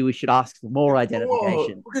 Shit, maybe we should ask for more More,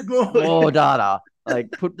 identification, more. more data,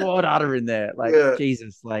 like put more data in there. Like Yeah.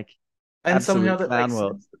 Jesus, like And somehow absolute that clown makes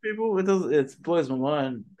world. sense to people. It does. It blows my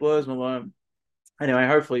mind. Blows my mind. Anyway,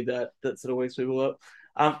 hopefully that sort of wakes people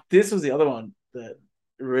up. This was the other one that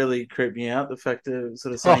really creeped me out. The fact of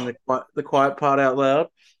sort of saying Oh, the quiet part out loud.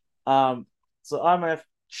 So IMF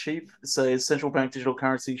chief says central bank digital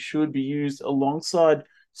currency should be used alongside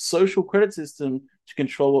social credit system to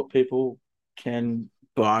control what people can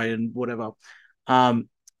buy and whatever. Um,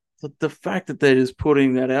 but the fact that they're just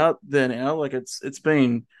putting that out there now, like it's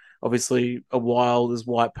been obviously a while. There's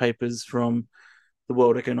white papers from the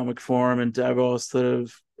World Economic Forum and Davos that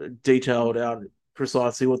have detailed out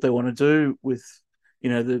precisely what they want to do with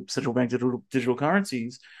the central bank digital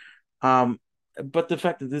currencies. Um, but the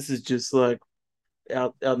fact that this is just like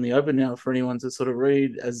out in the open now for anyone to sort of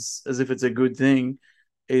read as if it's a good thing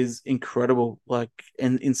is incredible. Like,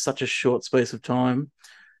 and in such a short space of time,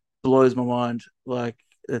 blows my mind. Like,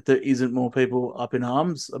 that there isn't more people up in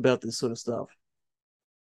arms about this sort of stuff.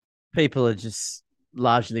 People are just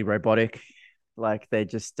largely robotic. Like they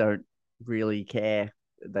just don't really care.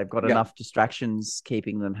 They've got Yeah. enough distractions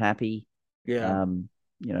keeping them happy. Yeah.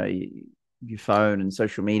 You know, your phone and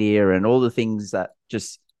social media and all the things that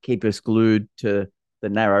just keep us glued to the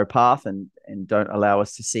narrow path and don't allow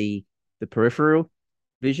us to see the peripheral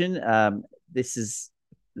vision. This is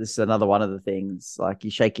another one of the things. Like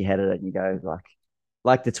you shake your head at it and you go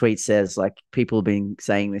like the tweet says, like people have been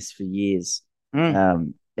saying this for years,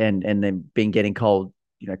 and then been getting called,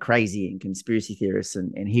 you know, crazy and conspiracy theorists,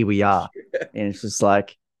 and here we are, and it's just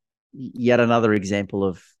like yet another example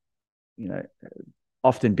of, you know,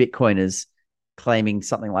 often Bitcoiners claiming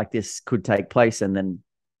something like this could take place, and then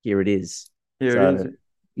here it is. Here So, it is.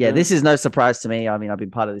 yeah, this is no surprise to me. I mean, I've been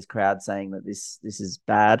part of this crowd saying that this is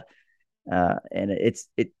bad, and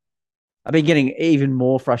I've been getting even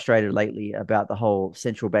more frustrated lately about the whole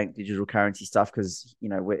central bank digital currency stuff because, you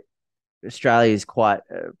know, Australia is quite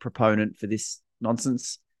a proponent for this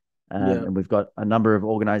nonsense, and we've got a number of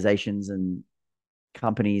organisations and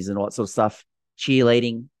companies and all that sort of stuff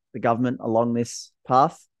cheerleading the government along this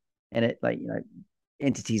path. And it, like, you know,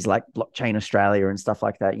 entities like Blockchain Australia and stuff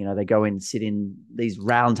like that, you know, they go and sit in these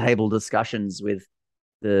roundtable discussions with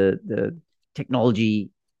the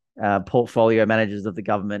technology portfolio managers of the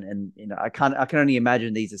government, and you know, I can only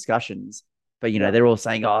imagine these discussions. But you know, they're all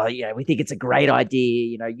saying, "Oh, yeah, we think it's a great idea.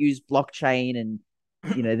 You know, use blockchain and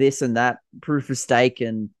you know this and that, proof of stake,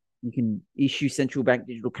 and you can issue central bank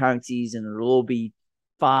digital currencies, and it'll all be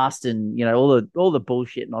fast, and you know, all the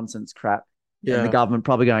bullshit nonsense crap." And the government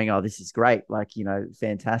probably going, "Oh, this is great. Like, you know,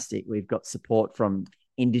 fantastic. We've got support from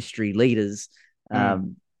industry leaders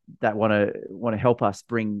that want to help us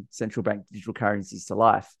bring central bank digital currencies to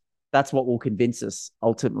life." That's what will convince us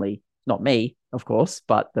ultimately. Not me, of course,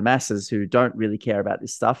 but the masses who don't really care about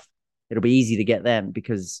this stuff. It'll be easy to get them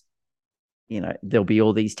because, you know, there'll be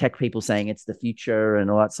all these tech people saying it's the future and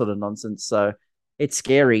all that sort of nonsense. So it's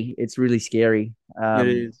scary. It's really scary. It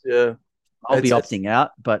is, yeah. I'll be opting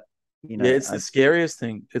out, but you know, it's the scariest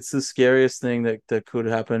thing. It's the scariest thing that could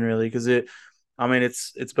happen, really, because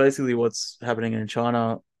it's basically what's happening in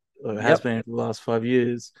China, or has been for the last 5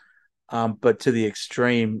 years, but to the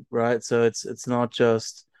extreme, right? So it's not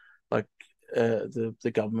just like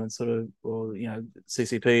the government sort of, or you know,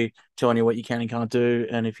 CCP telling you what you can and can't do,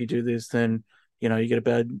 and if you do this, then you know you get a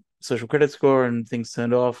bad social credit score and things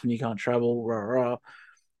turned off and you can't travel. Rah, rah.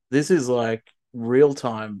 This is like real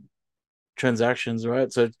time transactions,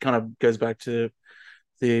 right? So it kind of goes back to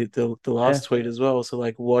the last tweet as well. So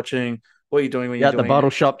like watching what you're doing when you're at the doing bottle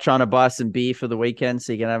shop trying to buy some beer for the weekend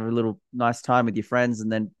so you can have a little nice time with your friends, and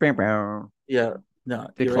then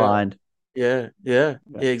declined. Yeah,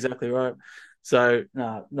 exactly right. So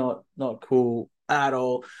no, not cool at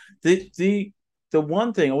all. The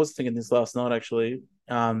one thing I was thinking this last night actually,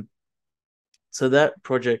 so that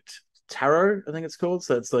project Taro, I think it's called.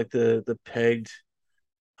 So it's like the pegged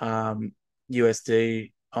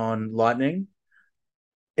USD on Lightning.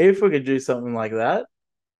 If we could do something like that,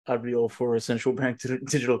 I'd be all for a central bank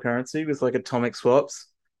digital currency with like atomic swaps.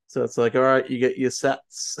 So it's like, all right, you get your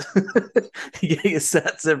sats, you get your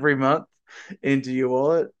sats every month into your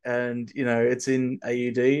wallet, and you know it's in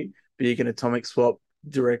AUD, but you can atomic swap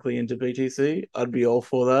directly into BTC. I'd be all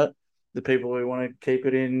for that. The people who want to keep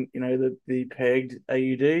it in, you know, the pegged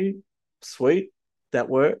AUD, sweet, that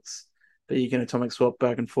works. But you can atomic swap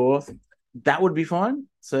back and forth. That would be fine.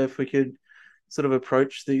 So if we could sort of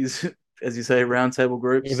approach these, as you say, roundtable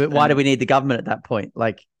groups. Yeah, but why do we need the government at that point?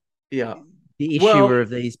 Like, yeah, the issue of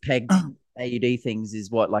these pegged AUD things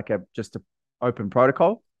is what, like just a open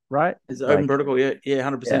protocol, right? It's open protocol, yeah,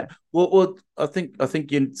 100%. Well, I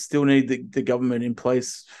think you still need the government in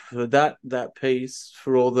place for that piece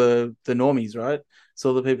for all the normies, right?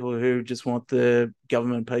 So the people who just want the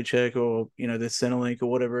government paycheck, or you know, their Centrelink or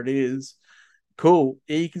whatever it is, cool.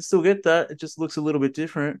 Yeah, you can still get that. It just looks a little bit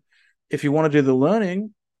different. If you want to do the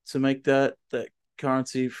learning to make that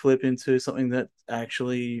currency flip into something that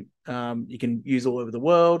actually you can use all over the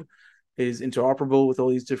world, is interoperable with all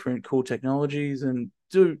these different cool technologies, and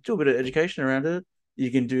do a bit of education around it,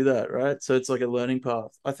 you can do that, right? So it's like a learning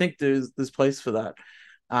path. I think there's place for that.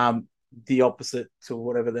 The opposite to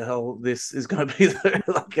whatever the hell this is going to be,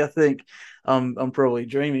 though. Like, I think I'm probably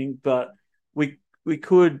dreaming, but we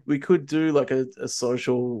could do like a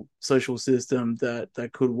social system that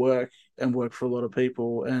could work and work for a lot of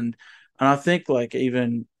people, and I think like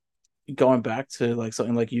even going back to like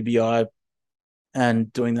something like UBI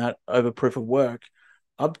and doing that over proof of work,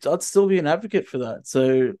 I'd still be an advocate for that.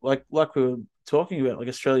 So like we were talking about, like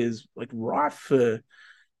Australia's like rife for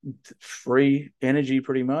free energy,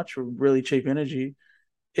 pretty much, or really cheap energy.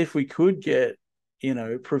 If we could get,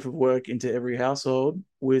 proof of work into every household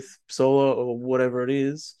with solar or whatever it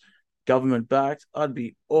is, government backed, I'd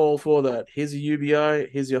be all for that. Here's a UBI,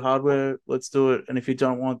 here's your hardware, let's do it. And if you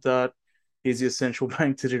don't want that, here's your central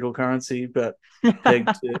bank digital currency, but pegged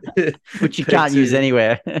to which you pegged can't use to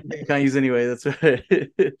anywhere. you can't use anyway. That's right.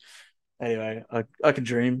 Anyway, I can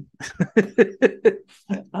dream.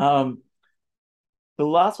 um, the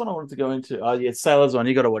last one I wanted to go into, oh yeah, Sailor's one.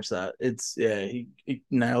 You got to watch that. It's yeah, he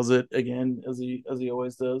nails it again as he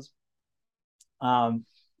always does.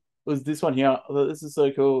 Was this one here? Oh, this is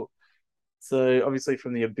so cool. So obviously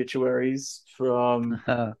from the obituaries from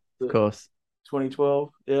Of the course. 2012,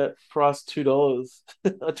 yeah, price $2.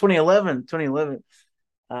 2011.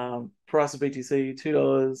 Price of BTC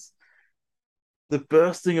 $2. The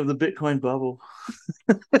bursting of the Bitcoin bubble.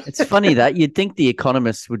 It's funny that you'd think the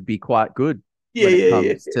economists would be quite good Yeah, when it yeah,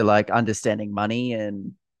 comes to like understanding money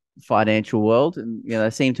and financial world, and they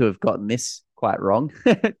seem to have gotten this quite wrong.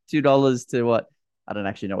 $2 to what? I don't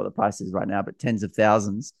actually know what the price is right now, but tens of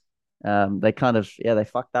thousands. They kind of they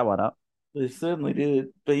fucked that one up. They certainly did.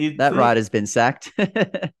 But you'd That think rider's been sacked.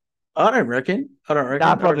 I don't reckon. I don't reckon.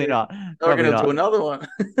 Nah, probably not. I reckon Probably he'll do not. another one.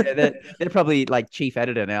 Yeah, they're probably like chief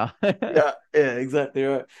editor now. Yeah, exactly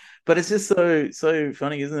right. But it's just so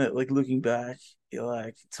funny, isn't it? Like looking back, you're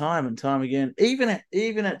like time and time again, even at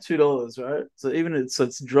 $2, right? So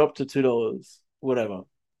it's dropped to $2, whatever.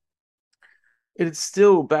 It'd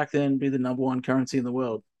still back then be the number one currency in the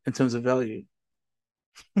world in terms of value,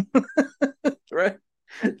 right?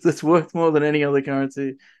 So it's worth more than any other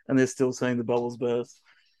currency, and they're still saying the bubbles burst.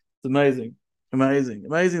 It's amazing, amazing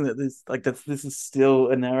that this is still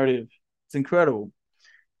a narrative. It's incredible.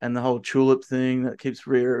 And the whole tulip thing that keeps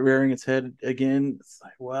rearing its head again. It's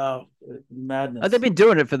like, wow, madness. They've been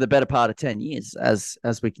doing it for the better part of 10 years, as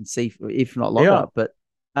we can see, if not longer. Yeah. But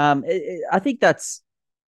I think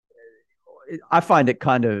I find it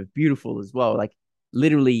kind of beautiful as well. Like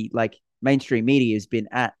literally, like mainstream media has been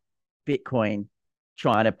at Bitcoin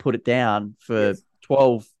trying to put it down for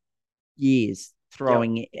 12 years,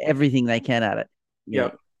 throwing everything they can at it.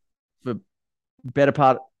 For better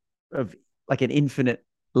part of like an infinite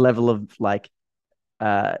level of like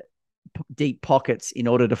deep pockets in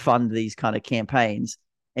order to fund these kind of campaigns.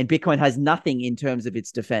 And Bitcoin has nothing in terms of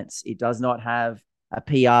its defense. It does not have a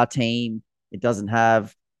PR team. It doesn't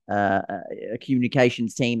have a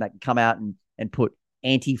communications team that can come out and put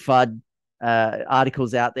anti-FUD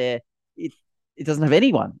articles out there. It doesn't have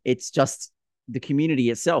anyone. It's just the community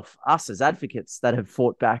itself, us as advocates that have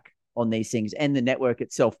fought back on these things, and the network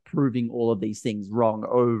itself proving all of these things wrong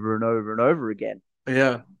over and over and over again.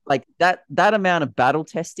 Yeah. Like that amount of battle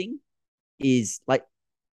testing is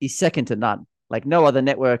second to none. Like no other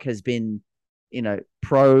network has been,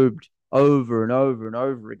 probed over and over and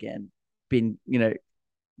over again, been,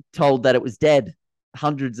 told that it was dead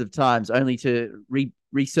hundreds of times only to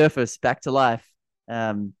resurface back to life.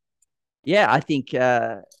 I think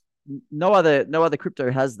no other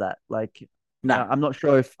crypto has that. Like, no, I'm not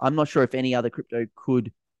sure if any other crypto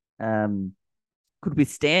could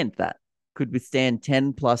withstand that. Could withstand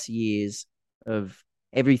 10 plus years of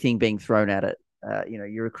everything being thrown at it.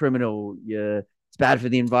 You're a criminal. It's bad for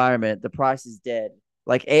the environment. The price is dead.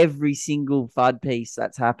 Like every single FUD piece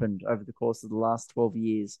that's happened over the course of the last 12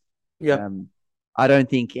 years. Yeah. I don't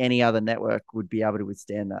think any other network would be able to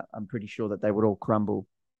withstand that. I'm pretty sure that they would all crumble.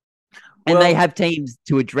 And they have teams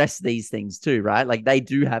to address these things too, right? Like they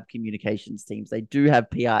do have communications teams. They do have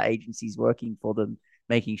PR agencies working for them,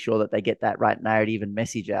 making sure that they get that right narrative and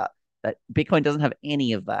message out. That Bitcoin doesn't have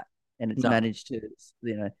any of that, and it's managed to,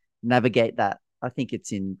 navigate that. I think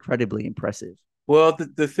it's incredibly impressive. Well,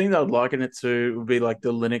 the thing that I'd liken it to would be like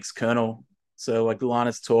the Linux kernel. So like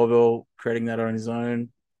Linus Torvalds creating that on his own,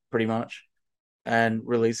 pretty much, and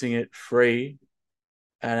releasing it free.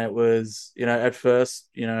 And it was, at first,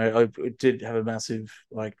 it did have a massive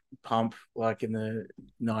like pump, like in the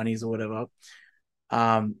 90s or whatever,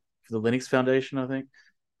 for the Linux Foundation, I think.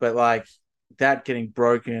 But like that getting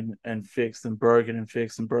broken and fixed and broken and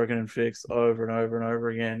fixed and broken and fixed over and over and over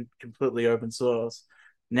again, completely open source.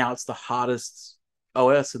 Now it's the hardest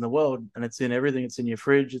OS in the world, and it's in everything. It's in your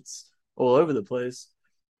fridge. It's all over the place.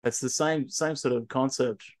 It's the same sort of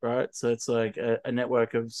concept, right? So it's like a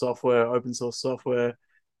network of software, open source software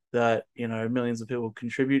that millions of people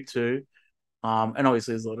contribute to, and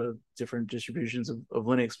obviously there's a lot of different distributions of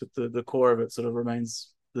Linux, but the core of it sort of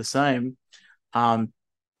remains the same.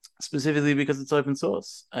 Specifically because it's open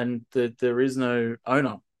source and there is no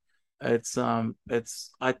owner. I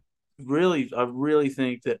really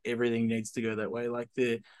think that everything needs to go that way. Like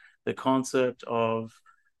the concept of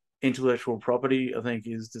intellectual property, I think,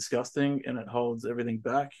 is disgusting and it holds everything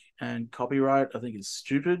back. And copyright, I think, is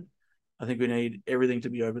stupid. I think we need everything to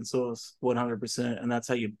be open source 100%. And that's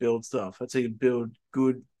how you build stuff. That's how you build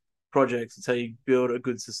good projects. It's how you build a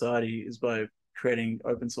good society, is by creating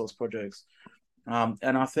open source projects. And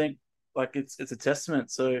I think like it's a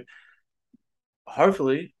testament. So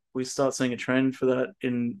hopefully we start seeing a trend for that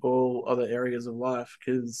in all other areas of life,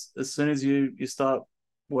 because as soon as you start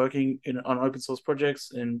working on open source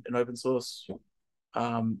projects in an open source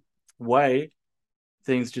way,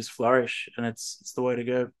 things just flourish, and it's the way to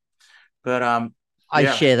go. But I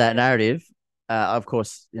yeah, share that narrative. Of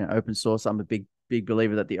course, open source. I'm a big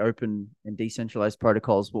believer that the open and decentralized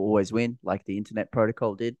protocols will always win, like the internet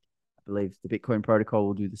protocol did. I believe the Bitcoin protocol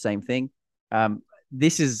will do the same thing.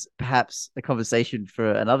 This is perhaps a conversation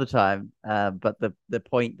for another time, but the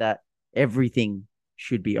point that everything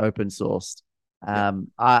should be open sourced.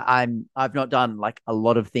 I've not done like a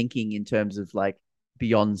lot of thinking in terms of like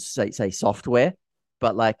beyond say software,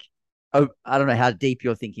 but like, oh, I don't know how deep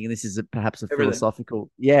you're thinking. This is perhaps a everything. philosophical.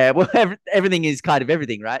 Yeah, well, everything is kind of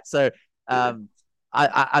everything, right? So,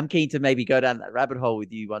 I'm keen to maybe go down that rabbit hole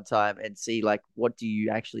with you one time and see like what do you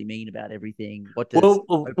actually mean about everything? What does Well,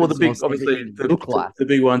 open the big, source obviously, everything look like? the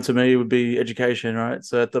big one to me would be education, right?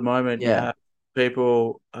 So at the moment, you Yeah, have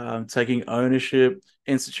people taking ownership,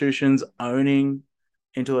 institutions owning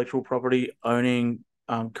intellectual property, owning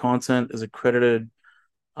content as accredited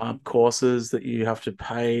courses that you have to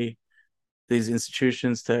pay these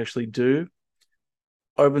institutions to actually do.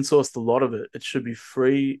 Open sourced a lot of it. It should be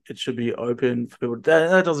free. It should be open for people.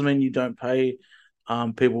 That doesn't mean you don't pay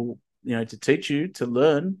people, to teach you to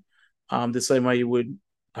learn, the same way you would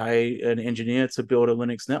pay an engineer to build a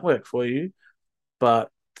Linux network for you.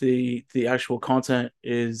 But the actual content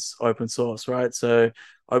is open source, right? So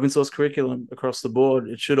open source curriculum across the board,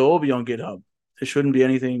 it should all be on GitHub. There shouldn't be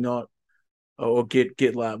anything not, or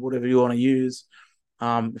GitLab, whatever you want to use.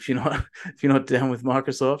 If you're not if you're not down with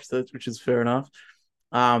Microsoft, which is fair enough.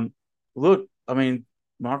 Look, I mean,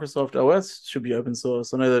 Microsoft OS should be open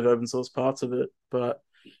source. I know they've open source parts of it, but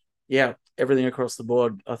yeah, everything across the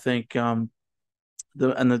board. I think the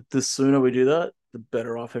sooner we do that, the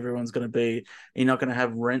better off everyone's going to be. You're not going to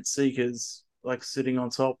have rent seekers like sitting on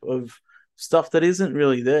top of stuff that isn't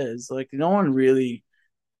really theirs. Like no one really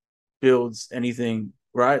builds anything,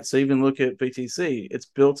 right? So even look at BTC, it's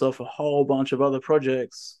built off a whole bunch of other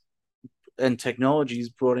projects and technologies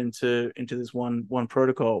brought into this one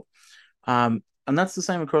protocol. And that's the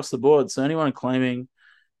same across the board. So anyone claiming,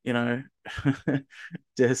 you know,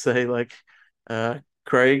 dare say like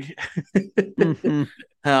Craig,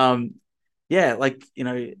 Mhm. yeah, like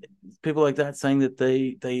people like that saying that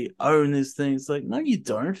they own this thing. It's like, no, you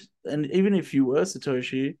don't. And even if you were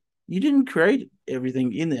Satoshi, you didn't create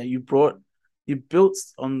everything in there. You built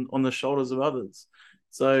on the shoulders of others.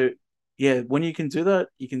 So yeah, when you can do that,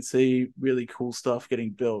 you can see really cool stuff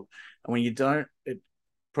getting built. And when you don't,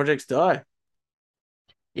 projects die.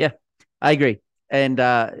 Yeah, I agree, and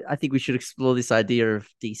I think we should explore this idea of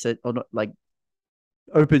decent or not like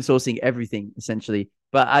open sourcing everything essentially.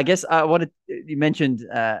 But I guess I wanted you mentioned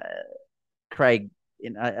Craig.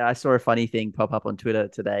 I saw a funny thing pop up on Twitter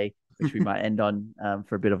today, which we might end on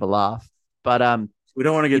for a bit of a laugh. But We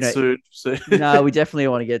don't want to you get know, sued. So no, we definitely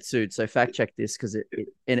want to get sued. So fact check this because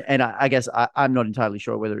and I guess I'm not entirely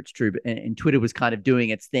sure whether it's true, but and Twitter was kind of doing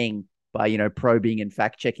its thing by probing and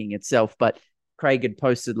fact checking itself. But Craig had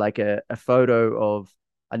posted like a photo of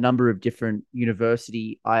a number of different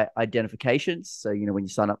university identifications. So when you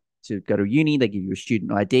sign up to go to uni, they give you a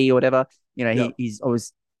student ID or whatever. yeah, He's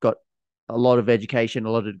always got a lot of education, a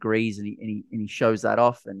lot of degrees, and he shows that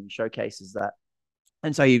off and he showcases that.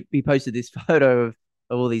 And so he posted this photo of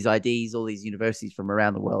all these IDs, all these universities from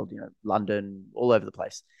around the world, London, all over the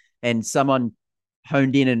place. And someone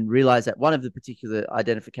honed in and realized that one of the particular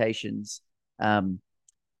identifications,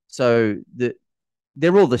 so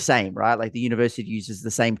they're all the same, right? Like the university uses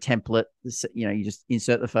the same template. You just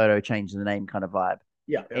insert the photo, change the name, kind of vibe.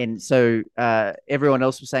 yeah. And so everyone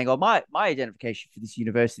else was saying, "Oh, my identification for this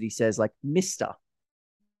university says like Mister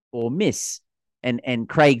or Miss," and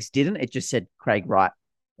Craig's didn't. It just said Craig Wright.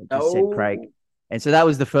 It just said Craig. Oh, And so that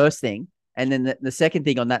was the first thing. And then the second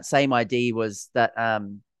thing on that same ID was that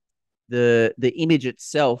the image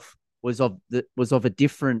itself was of a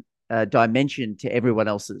different dimension to everyone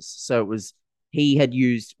else's. So he had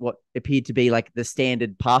used what appeared to be like the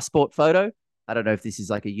standard passport photo. I don't know if this is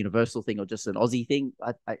like a universal thing or just an Aussie thing.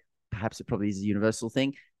 Perhaps it probably is a universal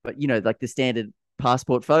thing, but like the standard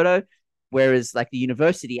passport photo. Whereas like the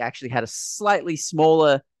university actually had a slightly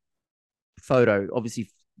smaller photo, obviously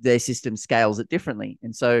their system scales it differently.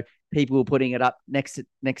 And so people were putting it up next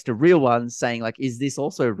to real ones, saying like, is this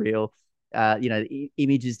also real? The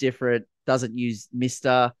image is different, doesn't use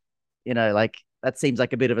Mister, like that seems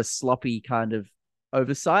like a bit of a sloppy kind of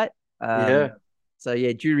oversight. Yeah. So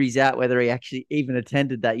yeah, jury's out whether he actually even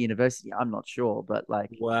attended that university. I'm not sure, but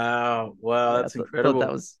like, Wow. yeah, That's thought that incredible.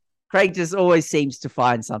 was Craig. Just always seems to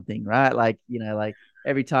find something, right? Like like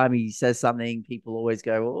every time he says something, people always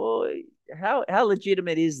go, "Oh, how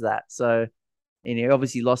legitimate is that?" So, and he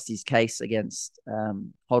obviously lost his case against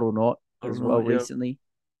Hodlnaut I as don't well know. Yeah. recently,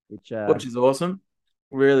 which Which is awesome.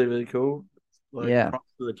 Really, really cool. Like yeah,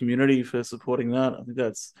 props to the community for supporting that. I think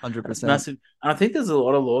hundred that's percent. massive. And I think there's a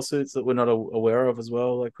lot of lawsuits that we're not aware of as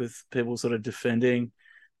well, like with people sort of defending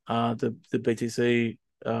the BTC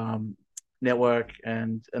network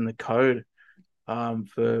and the code from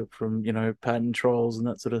patent trolls and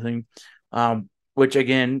that sort of thing. Which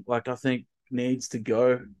again, like I think needs to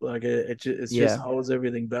go. Like it just Yeah, holds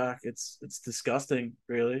everything back. It's disgusting,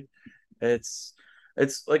 really. It's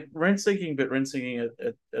it's like rent seeking, but rent seeking at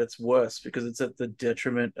its worst because it's at the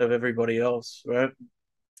detriment of everybody else, right?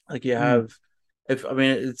 Like you mm. have, if I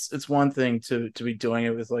mean, it's one thing to be doing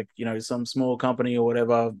it with like some small company or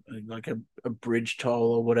whatever, like a bridge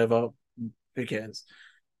toll or whatever. Who cares?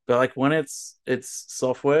 But like when it's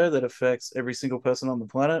software that affects every single person on the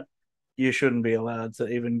planet, you shouldn't be allowed to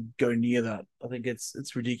even go near that. I think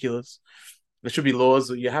it's ridiculous. There should be laws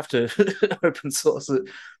that you have to open source it.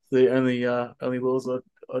 The only laws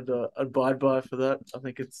I'd abide by for that. I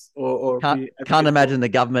think it's or can't be can't advocate for. imagine the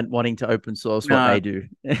government wanting to open source what No, they do.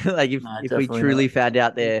 Like no, if we definitely truly not. found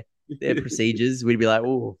out their procedures, we'd be like,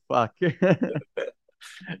 oh fuck.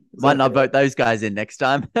 Might not Exactly vote those guys in next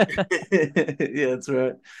time. yeah, that's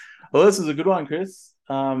right. Well, this is a good one, Chris.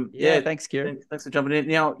 Yeah, Yeah, thanks, Kieran. thanks for jumping in.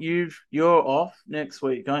 Now you're off next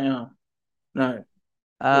week, aren't you? No.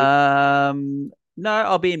 What- No,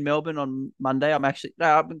 I'll be in Melbourne on Monday.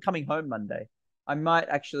 I'm coming home Monday. I might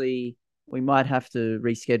actually, we might have to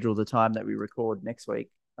reschedule the time that we record next week,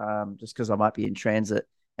 just because I might be in transit.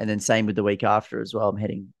 And then same with the week after as well. I'm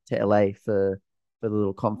heading to LA for the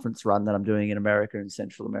little conference run that I'm doing in America and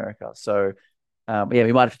Central America. So, yeah,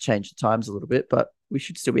 we might have to change the times a little bit, but we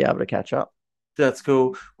should still be able to catch up. That's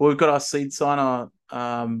cool. Well, we've got our seed signer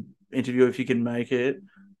interview if you can make it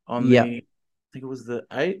on Yeah, I think it was the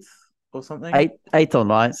 8th or something. eighth or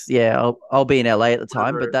ninth. Yeah, I'll be in LA at the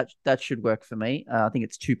time, but Whatever. that should work for me. I think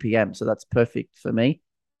it's 2 p.m., so that's perfect for me.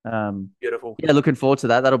 Beautiful. Yeah, looking forward to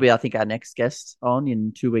that. That'll be, I think, our next guest on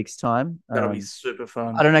in 2 weeks' time. That'll be super I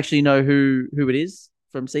fun. don't actually know who it is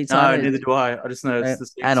from Seed No, Signer. neither do I. I just know it's the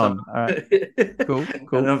seed signer. Anon. All right, cool, And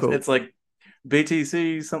cool, cool. it's like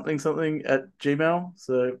BTC something something at Gmail.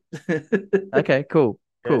 So Okay, cool,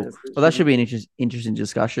 yeah, cool. it Well, that should be should be an cool. interesting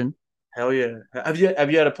discussion. Hell yeah. Have you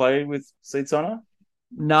had a play with Seed Signer?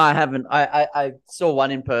 No, I haven't. I saw one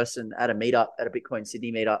in person at a meetup, at a Bitcoin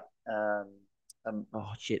Sydney meetup.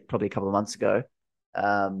 Oh shit, probably a couple of months ago.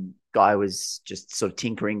 Guy was just sort of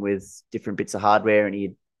tinkering with different bits of hardware, and he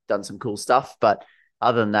had done some cool stuff. But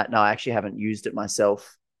other than that, no, I actually haven't used it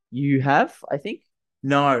myself. You have, I think.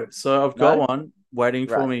 No. So I've got No, one waiting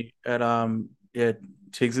for right. me at yeah,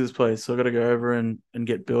 Tiggs's place. So I gotta go over and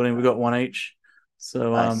get building. We got one each.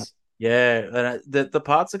 So Nice. yeah, and the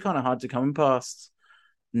parts are kind of hard to come past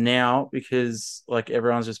now because like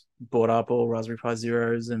everyone's just bought up all Raspberry Pi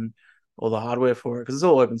Zeros and all the hardware for it because it's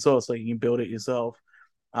all open source, so you can build it yourself.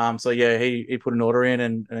 So yeah, he put an order in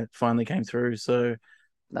and it finally came through. So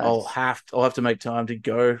Nice. I'll have to make time to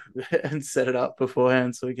go and set it up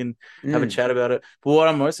beforehand so we can have a Mm. chat about it. But what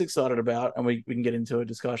I'm most excited about, and we can get into a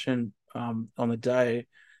discussion on the day,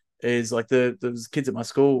 is like those kids at my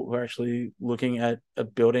school who are actually looking at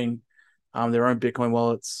building their own Bitcoin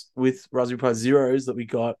wallets with Raspberry Pi Zeros that we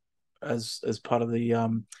got as part of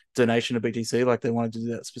the donation to BTC. Like they wanted to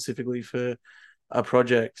do that specifically for a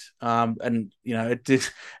project, and it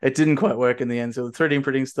didn't quite work in the end. So the 3D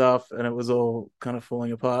printing stuff, and it was all kind of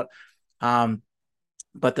falling apart. Um,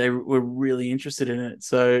 but they were really interested in it.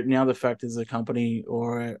 So now the fact is a company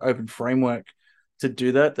or an open framework to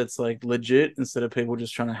do that that's like legit instead of people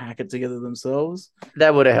just trying to hack it together themselves.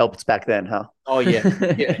 That would have helped back then, huh? Oh yeah,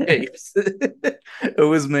 yeah. It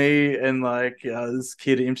was me and like this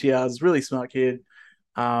kid MTR, this really smart kid.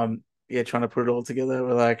 Yeah, trying to put it all together.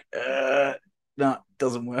 We're like, no,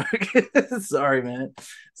 doesn't work. Sorry, man.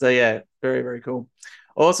 So yeah, very very cool.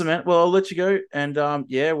 Awesome, man. Well, I'll let you go, and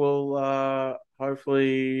yeah, we'll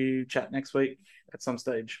hopefully chat next week at some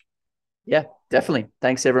stage. Yeah, definitely.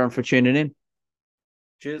 Thanks everyone for tuning in.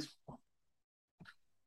 Cheers.